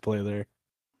another nice play there.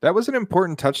 That was an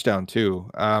important touchdown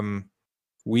too.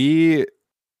 We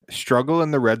struggle in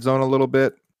the red zone a little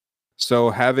bit. So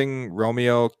having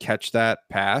Romeo catch that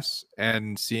pass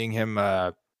and seeing him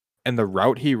and the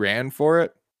route he ran for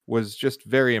it was just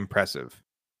very impressive.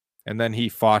 And then he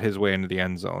fought his way into the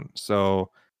end zone. So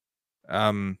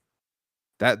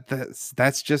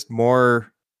that's just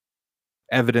more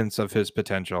evidence of his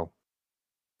potential.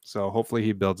 So hopefully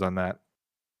he builds on that.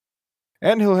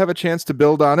 And he'll have a chance to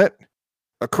build on it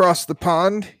across the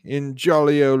pond in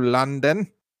jolly old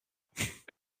London.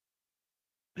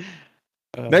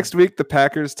 Next week, the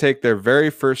Packers take their very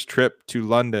first trip to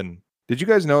London. Did you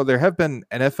guys know there have been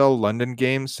NFL London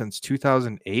games since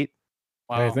 2008?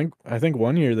 Wow. I think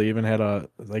one year they even had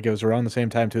it was around the same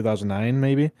time, 2009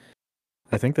 maybe.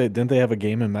 I think didn't they have a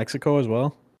game in Mexico as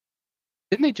well?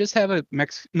 Didn't they just have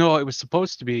No, it was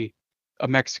supposed to be a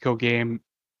Mexico game.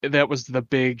 That was the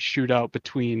big shootout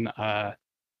between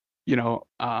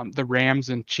the Rams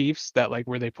and Chiefs that like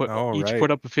where they Oh, each right.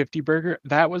 put up a 50 burger.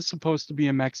 That was supposed to be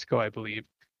in Mexico, I believe.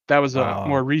 That was a Wow.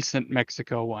 more recent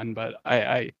Mexico one, but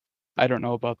I don't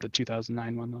know about the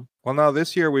 2009 one though. Well, now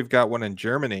this year we've got one in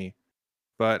Germany,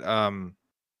 but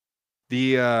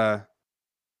the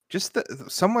just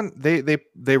someone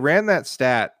they ran that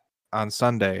stat on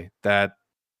Sunday that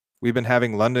we've been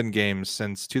having London games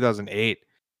since 2008,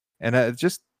 and it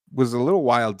just was a little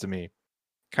wild to me.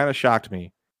 Kind of shocked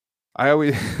me. I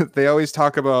always they always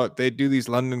talk about they do these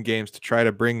London games to try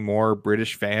to bring more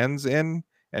British fans in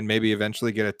and maybe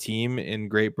eventually get a team in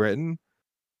Great Britain.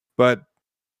 But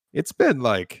it's been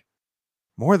like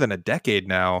more than a decade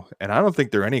now, and I don't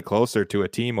think they're any closer to a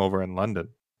team over in London.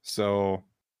 So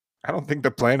I don't think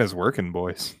the plan is working,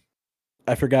 boys.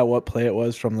 I forgot what play it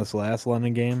was from this last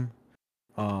London game,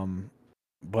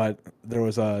 but there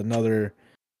was another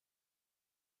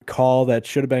call that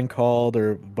should have been called,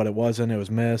 but it wasn't. It was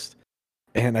missed,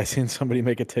 and I seen somebody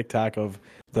make a TikTok of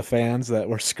the fans that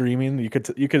were screaming. You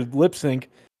could lip sync,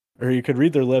 or you could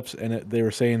read their lips, and they were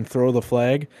saying "throw the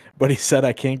flag," but he said,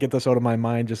 "I can't get this out of my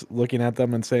mind." Just looking at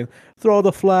them and saying, "Throw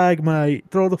the flag, mate!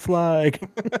 Throw the flag!"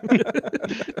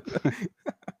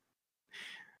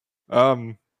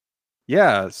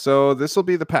 Yeah, so this will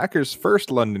be the Packers'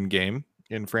 first London game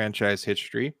in franchise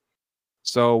history.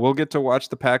 So we'll get to watch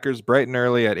the Packers bright and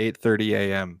early at 8:30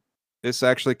 a.m. This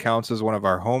actually counts as one of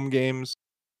our home games.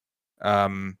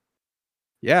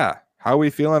 Yeah, how are we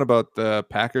feeling about the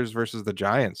Packers versus the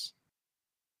Giants?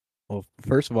 Well,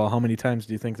 first of all, how many times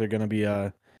do you think they're going to be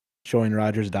showing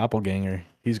Rogers' doppelganger?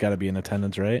 He's got to be in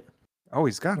attendance, right? Oh,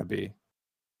 he's got to be.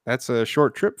 That's a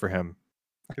short trip for him,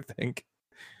 I think.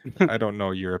 I don't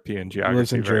know European geography.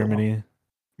 Lives in very well. Germany.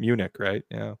 Munich, right?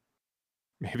 Yeah.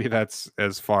 Maybe that's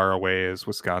as far away as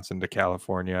Wisconsin to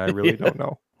California. I really don't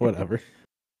know. Whatever.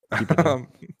 Keep it in.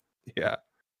 Yeah.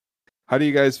 How do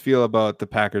you guys feel about the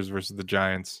Packers versus the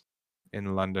Giants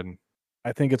in London?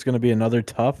 I think it's going to be another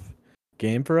tough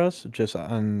game for us, just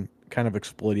on kind of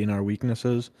exploiting our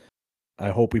weaknesses. I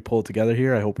hope we pull it together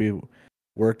here. I hope we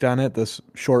worked on it this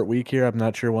short week here. I'm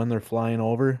not sure when they're flying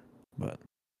over, but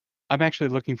I'm actually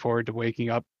looking forward to waking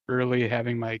up early,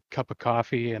 having my cup of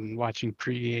coffee and watching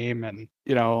pregame and,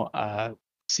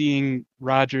 seeing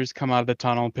Rodgers come out of the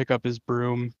tunnel, pick up his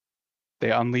broom.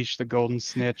 They unleash the golden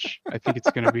snitch. I think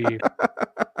it's going to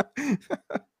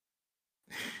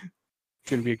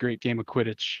be a great game of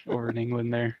Quidditch over in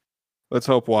England there. Let's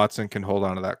hope Watson can hold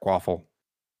on to that quaffle.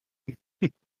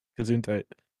 Gesundheit.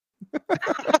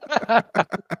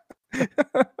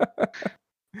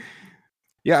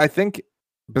 Yeah, I think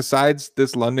besides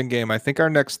this London game, I think our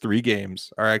next 3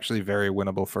 games are actually very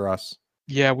winnable for us.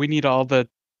 Yeah, we need all the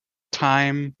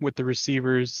time with the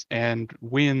receivers and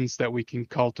wins that we can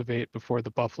cultivate before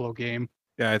the Buffalo game.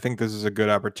 Yeah, I think this is a good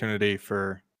opportunity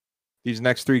for these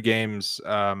next 3 games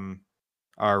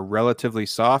are relatively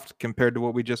soft compared to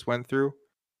what we just went through.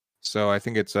 So I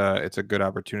think it's a good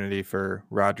opportunity for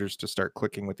Rodgers to start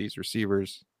clicking with these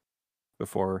receivers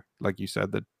before, like you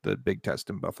said, the big test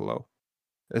in Buffalo.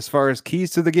 As far as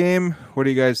keys to the game, what are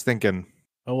you guys thinking?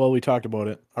 Oh, well, we talked about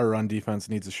it. Our run defense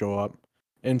needs to show up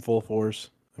in full force.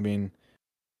 I mean,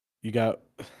 you got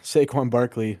Saquon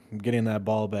Barkley getting that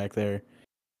ball back there,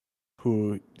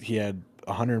 who he had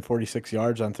 146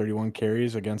 yards on 31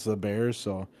 carries against the Bears.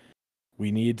 So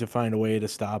we need to find a way to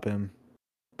stop him,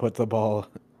 put the ball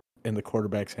in the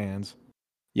quarterback's hands.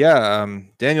 Yeah,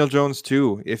 Daniel Jones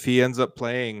too. If he ends up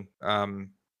playing,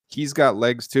 he's got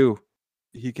legs too.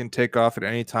 He can take off at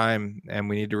any time, and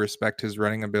we need to respect his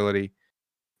running ability.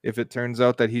 If it turns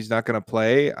out that he's not going to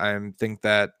play, I think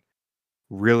that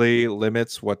really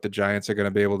limits what the Giants are going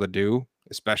to be able to do,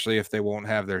 especially if they won't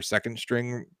have their second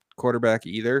string quarterback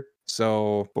either.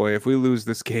 So, boy, if we lose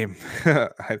this game,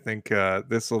 I think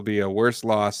this will be a worse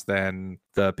loss than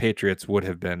the Patriots would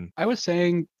have been. I was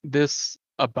saying this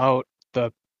about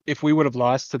if we would have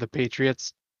lost to the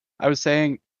Patriots, I was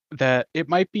saying that it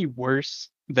might be worse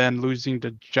than losing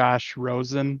to Josh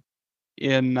Rosen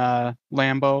in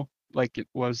Lambeau, like it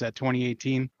was at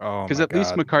 2018. Oh, Because my at least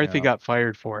God, McCarthy yeah. got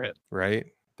fired for it. Right?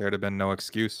 There'd have been no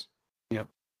excuse. Yep.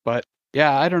 But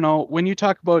yeah, I don't know. When you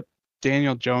talk about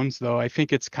Daniel Jones, though, I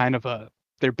think it's kind of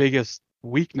their biggest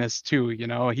weakness too.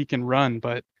 He can run,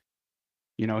 but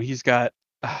he's got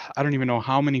I don't even know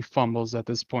how many fumbles at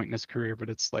this point in his career, but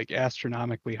it's like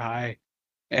astronomically high.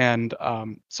 And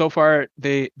so far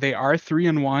they are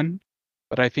 3-1,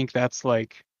 but I think that's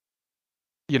like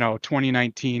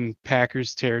 2019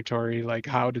 Packers territory. Like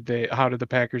how did the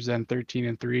Packers end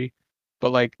 13-3?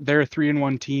 But like they're a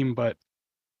 3-1 team, but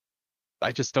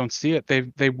I just don't see it.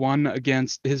 They won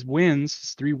against his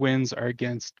 3 wins are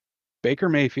against Baker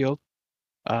Mayfield,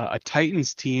 a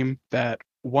Titans team that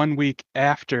 1 week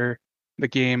after the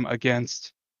game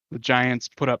against the Giants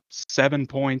put up 7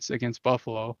 points against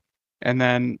Buffalo. And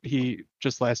then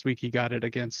just last week, he got it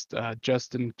against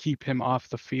Justin Keep Him Off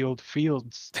the Field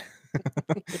Fields.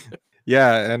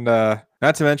 Yeah, and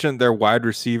not to mention their wide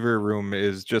receiver room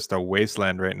is just a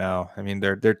wasteland right now. I mean,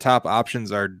 their top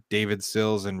options are David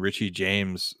Sills and Richie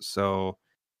James. So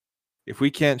if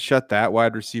we can't shut that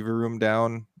wide receiver room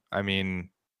down, I mean,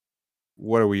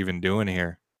 what are we even doing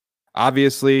here?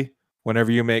 Obviously,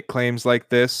 whenever you make claims like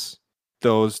this,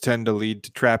 those tend to lead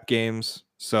to trap games.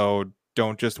 So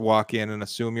don't just walk in and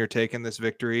assume you're taking this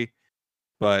victory,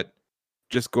 but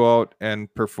just go out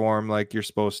and perform like you're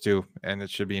supposed to, and it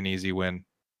should be an easy win.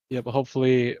 Yeah, but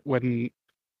hopefully when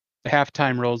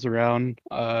halftime rolls around,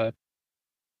 when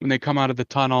they come out of the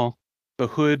tunnel, the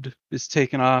hood is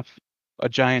taken off a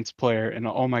Giants player, and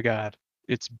oh my God,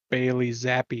 it's Bailey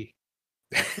Zappi,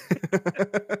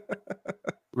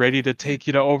 ready to take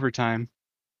you to overtime.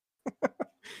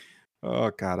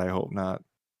 Oh God, I hope not.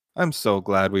 I'm so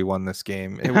glad we won this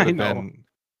game. It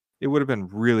would have been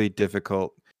really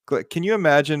difficult. Can you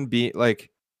imagine being like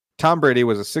Tom Brady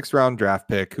was a 6th-round draft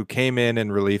pick who came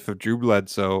in relief of Drew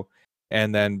Bledsoe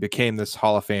and then became this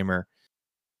Hall of Famer?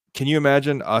 Can you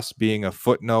imagine us being a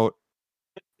footnote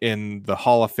in the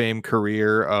Hall of Fame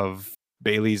career of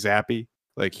Bailey Zappi?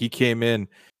 Like, he came in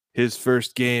his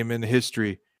first game in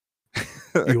history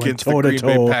against the Green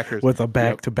Bay Packers with a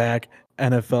back-to-back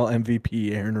NFL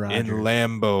MVP Aaron Rodgers in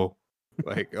Lambeau.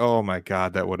 Like, oh my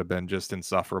God, that would have been just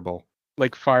insufferable.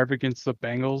 Like Favre against the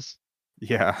Bengals.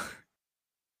 Yeah.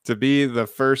 To be the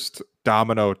first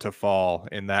domino to fall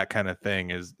in that kind of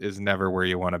thing is never where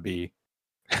you want to be.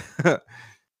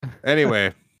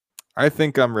 Anyway, I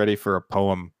think I'm ready for a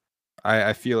poem.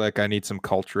 I feel like I need some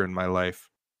culture in my life.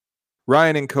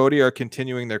 Ryan and Cody are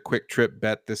continuing their quick trip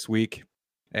bet this week,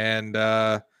 and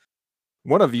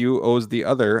one of you owes the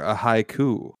other a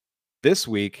haiku. This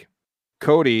week,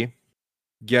 Cody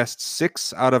guessed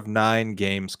 6 out of 9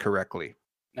 games correctly.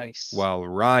 Nice. While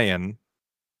Ryan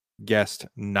guessed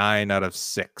 9 out of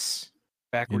 6.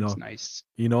 Backwards, nice.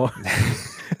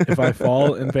 If I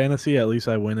fall in fantasy, at least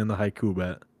I win in the haiku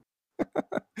bet.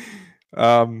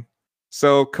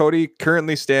 So Cody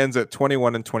currently stands at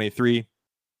 21-23.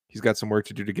 He's got some work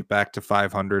to do to get back to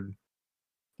 500,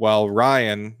 while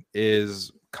Ryan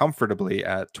is comfortably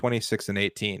at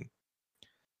 26-18.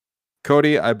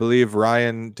 Cody, I believe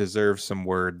Ryan deserves some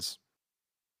words.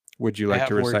 Would you like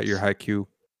to recite your haiku?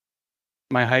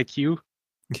 My haiku?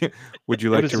 Would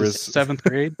you like to recite 7th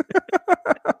grade?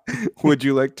 Would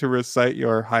you like to recite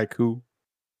your haiku?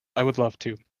 I would love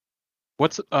to.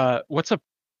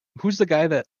 Who's the guy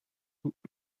that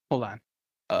hold on.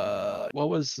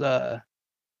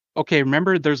 Okay,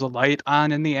 remember there's a light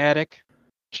on in the attic?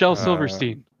 Shel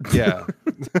Silverstein. Yeah.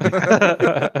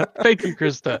 Thank you,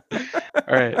 Krista.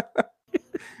 All right.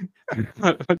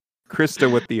 Krista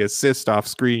with the assist off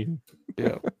screen.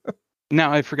 Yeah.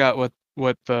 Now I forgot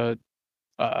what the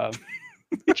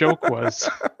joke was.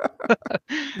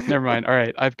 Never mind. All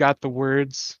right, I've got the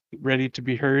words ready to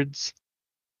be heard.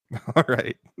 All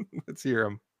right, let's hear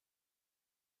them.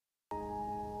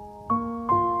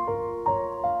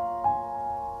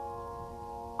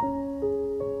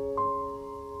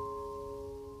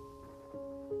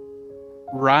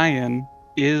 Ryan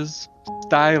is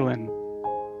stylin'.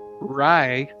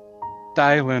 Rye,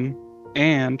 stylin',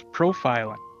 and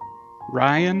profilin'.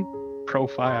 Ryan,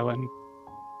 profilin'.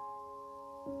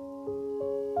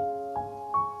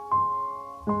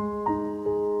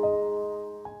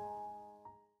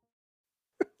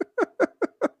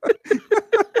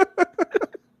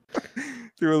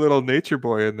 Threw a little nature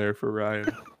boy in there for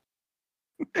Ryan.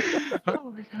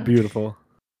 Oh my God. Beautiful.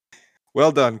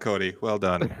 Well done, Cody. Well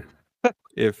done.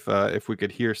 If we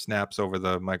could hear snaps over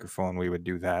the microphone, we would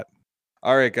do that.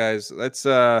 All right, guys, let's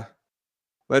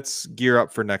gear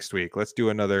up for next week. Let's do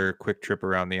another quick trip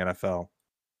around the NFL.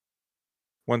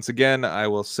 Once again, I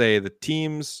will say the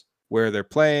teams, where they're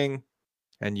playing,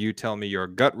 and you tell me your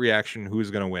gut reaction who's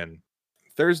going to win.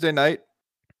 Thursday night,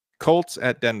 Colts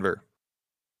at Denver.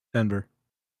 Denver.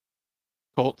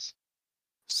 Colts.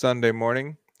 Sunday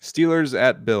morning, Steelers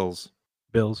at Bills.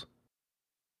 Bills.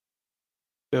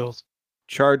 Bills.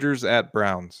 Chargers at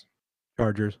Browns.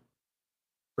 Chargers.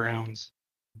 Browns.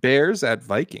 Bears at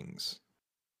Vikings.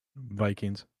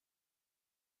 Vikings.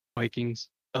 Vikings.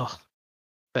 Ugh.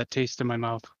 That taste in my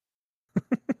mouth.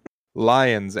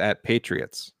 Lions at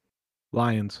Patriots.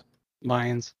 Lions.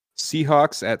 Lions.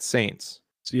 Seahawks at Saints.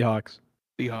 Seahawks.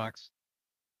 Seahawks.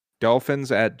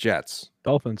 Dolphins at Jets.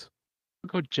 Dolphins. I'll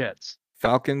go Jets.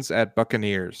 Falcons at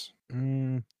Buccaneers.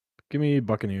 Give me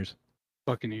Buccaneers.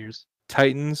 Buccaneers.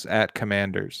 Titans at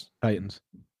Commanders. Titans.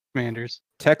 Commanders.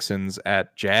 Texans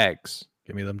at Jags.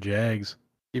 Give me them Jags.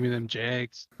 Give me them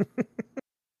Jags.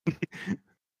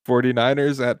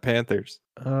 49ers at Panthers.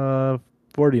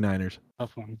 49ers.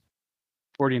 Tough one.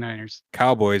 49ers.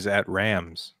 Cowboys at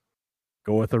Rams.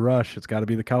 Go with the rush. It's got to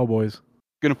be the Cowboys.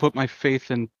 Gonna put my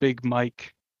faith in Big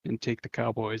Mike and take the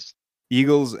Cowboys.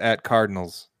 Eagles at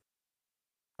Cardinals.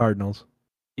 Cardinals.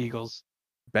 Eagles.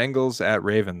 Bengals at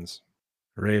Ravens.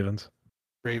 Ravens.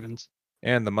 Ravens.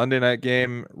 And the Monday night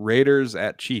game, Raiders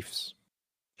at Chiefs.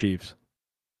 Chiefs.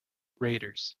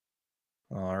 Raiders.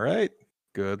 All right.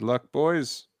 Good luck,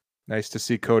 boys. Nice to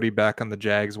see Cody back on the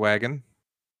Jags wagon.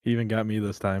 He even got me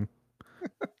this time.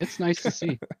 It's nice to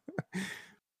see.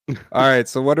 All right.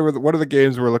 So what are the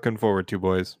games we're looking forward to,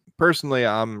 boys? Personally,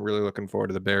 I'm really looking forward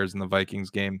to the Bears and the Vikings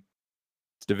game.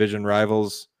 It's division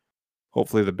rivals.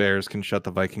 Hopefully the Bears can shut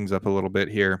the Vikings up a little bit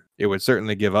here. It would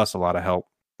certainly give us a lot of help.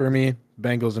 For me,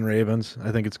 Bengals and Ravens.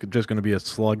 I think it's just going to be a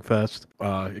slugfest.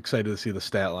 Excited to see the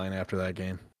stat line after that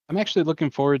game. I'm actually looking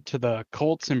forward to the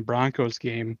Colts and Broncos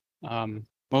game,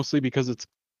 mostly because it's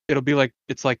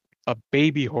like a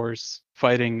baby horse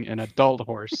fighting an adult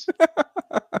horse.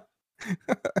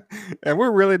 And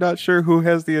we're really not sure who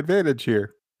has the advantage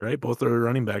here. Right? Both their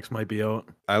running backs might be out.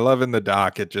 I love in the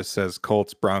doc, it just says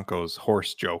Colts, Broncos,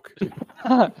 horse joke.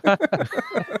 Oh,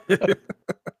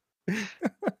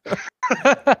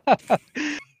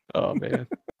 man.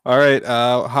 All right.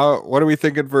 What are we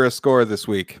thinking for a score this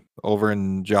week over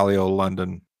in jolly old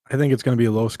London? I think it's going to be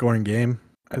a low-scoring game.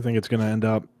 I think it's going to end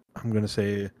up, I'm going to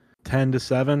say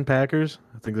 10-7 Packers.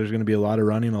 I think there's going to be a lot of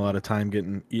running, a lot of time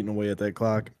getting eaten away at that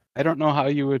clock. I don't know how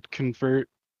you would convert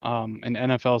an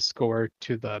NFL score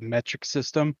to the metric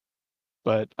system,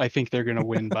 but I think they're going to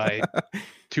win by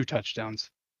 2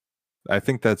 touchdowns. I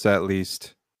think that's at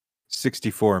least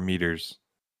 64 meters.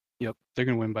 Yep, they're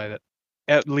going to win by that.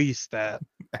 At least that.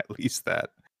 At least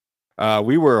that.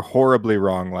 We were horribly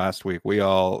wrong last week. We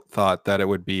all thought that it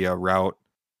would be a rout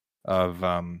of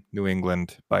New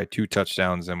England by 2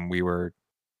 touchdowns, and we were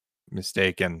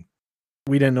mistaken.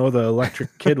 We didn't know the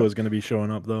electric kid was going to be showing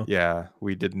up, though. Yeah,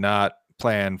 we did not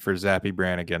plan for Zappy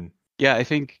Brannigan. Yeah, I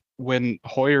think when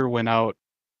Hoyer went out,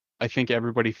 I think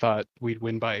everybody thought we'd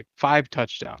win by 5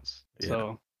 touchdowns. Yeah.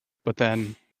 So, but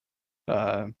then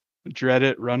dread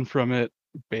it, run from it,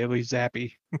 Bailey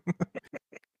Zappi.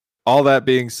 All that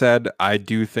being said, I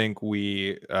do think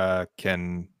we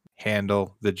can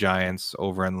handle the Giants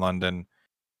over in London.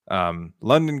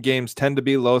 London games tend to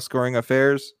be low-scoring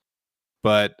affairs,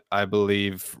 but I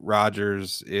believe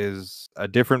Rodgers is a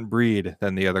different breed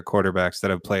than the other quarterbacks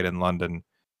that have played in London.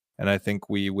 And I think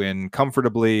we win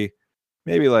comfortably,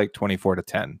 maybe like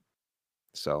 24-10.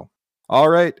 So, all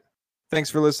right.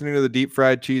 Thanks for listening to the Deep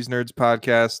Fried Cheese Nerds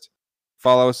podcast.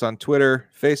 Follow us on Twitter,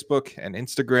 Facebook, and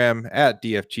Instagram at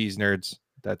DF Cheese Nerds.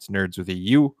 That's nerds with a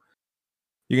U.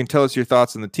 You can tell us your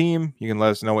thoughts on the team. You can let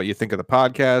us know what you think of the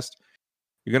podcast.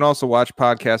 You can also watch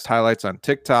podcast highlights on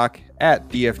TikTok at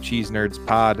DF Cheese Nerds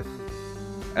Pod.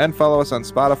 And follow us on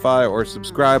Spotify or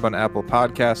subscribe on Apple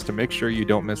Podcasts to make sure you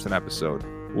don't miss an episode.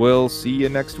 We'll see you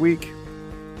next week.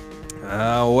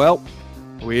 Well,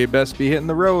 we best be hitting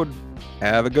the road.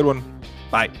 Have a good one.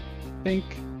 Bye. I think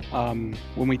when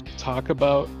we talk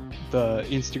about the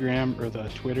Instagram or the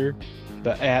Twitter,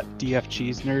 the at DF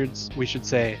Cheese Nerds, we should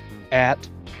say at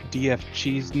DF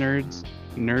Cheese Nerds,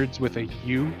 nerds with a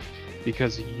U,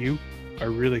 because you are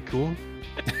really cool.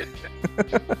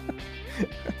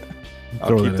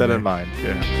 I'll keep that in mind.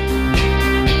 Yeah.